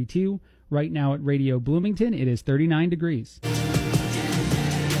of 42. Right now at Radio Bloomington, it is 39 degrees.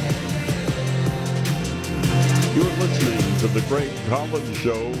 You're listening to the Craig Collins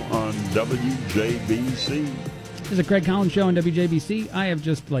Show on WJBC. This is a Craig Collins Show on WJBC. I have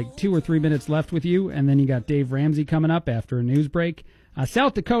just like 2 or 3 minutes left with you, and then you got Dave Ramsey coming up after a news break.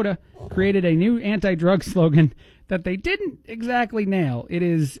 South Dakota created a new anti-drug slogan that they didn't exactly nail. It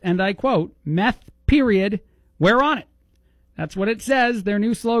is, and I quote, meth, period, we're on it. That's what it says, their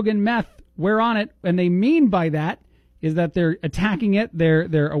new slogan, meth, we're on it. And they mean by that is that they're attacking it,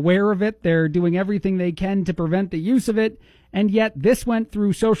 they're aware of it, they're doing everything they can to prevent the use of it, and yet this went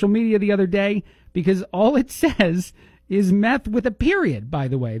through social media the other day because all it says is meth with a period, by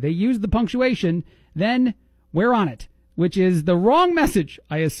the way. They use the punctuation, then we're on it, which is the wrong message,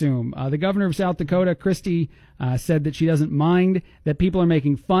 I assume. The governor of South Dakota, Christie, said that she doesn't mind that people are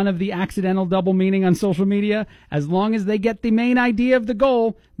making fun of the accidental double meaning on social media as long as they get the main idea of the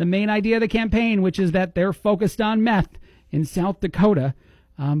goal, the main idea of the campaign, which is that they're focused on meth in South Dakota.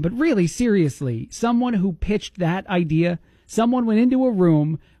 But really, seriously, someone who pitched that idea, someone went into a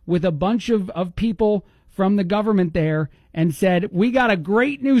room with a bunch of people from the government there and said, we got a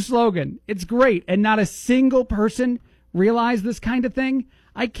great new slogan. It's great. And not a single person realized this kind of thing.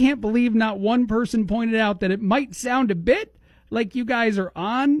 I can't believe not one person pointed out that it might sound a bit like you guys are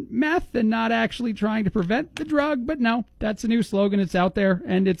on meth and not actually trying to prevent the drug. But no, that's a new slogan. It's out there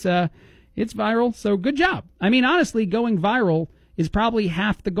and it's viral. So good job. I mean, honestly, going viral is probably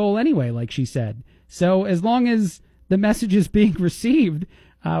half the goal anyway, like she said. So as long as the message is being received,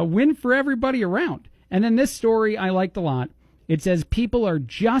 win for everybody around. And then this story I liked a lot. It says people are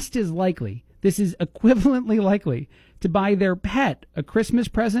just as likely, this is equivalently likely, to buy their pet a Christmas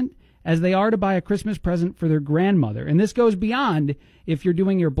present as they are to buy a Christmas present for their grandmother. And this goes beyond if you're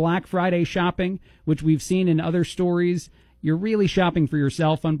doing your Black Friday shopping, which we've seen in other stories. You're really shopping for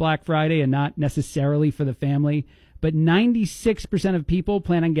yourself on Black Friday and not necessarily for the family. But 96% of people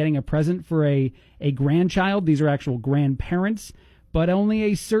plan on getting a present for a grandchild. These are actual grandparents. But only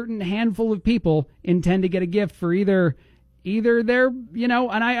a certain handful of people intend to get a gift for either their, and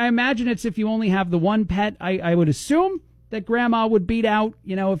I imagine it's if you only have the one pet. I would assume that grandma would beat out,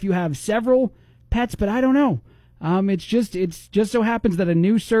 if you have several pets, but I don't know. It's just so happens that a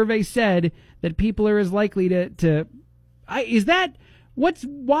new survey said that people are as likely what's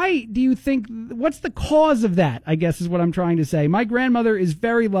the cause of that, I guess is what I'm trying to say. My grandmother is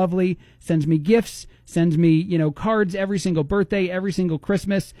very lovely, sends me gifts, sends me, cards every single birthday, every single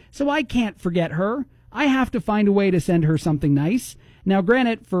Christmas. So I can't forget her. I have to find a way to send her something nice. Now,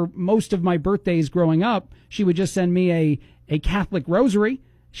 granted, for most of my birthdays growing up, she would just send me a Catholic rosary.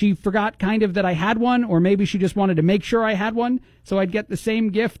 She forgot kind of that I had one, or maybe she just wanted to make sure I had one, so I'd get the same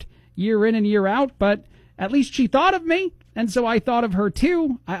gift year in and year out, but at least she thought of me, and so I thought of her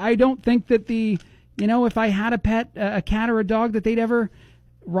too. I don't think that if I had a pet, a cat or a dog, that they'd ever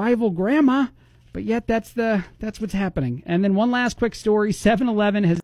rival Grandma, but yet that's what's happening. And then one last quick story, 7-Eleven has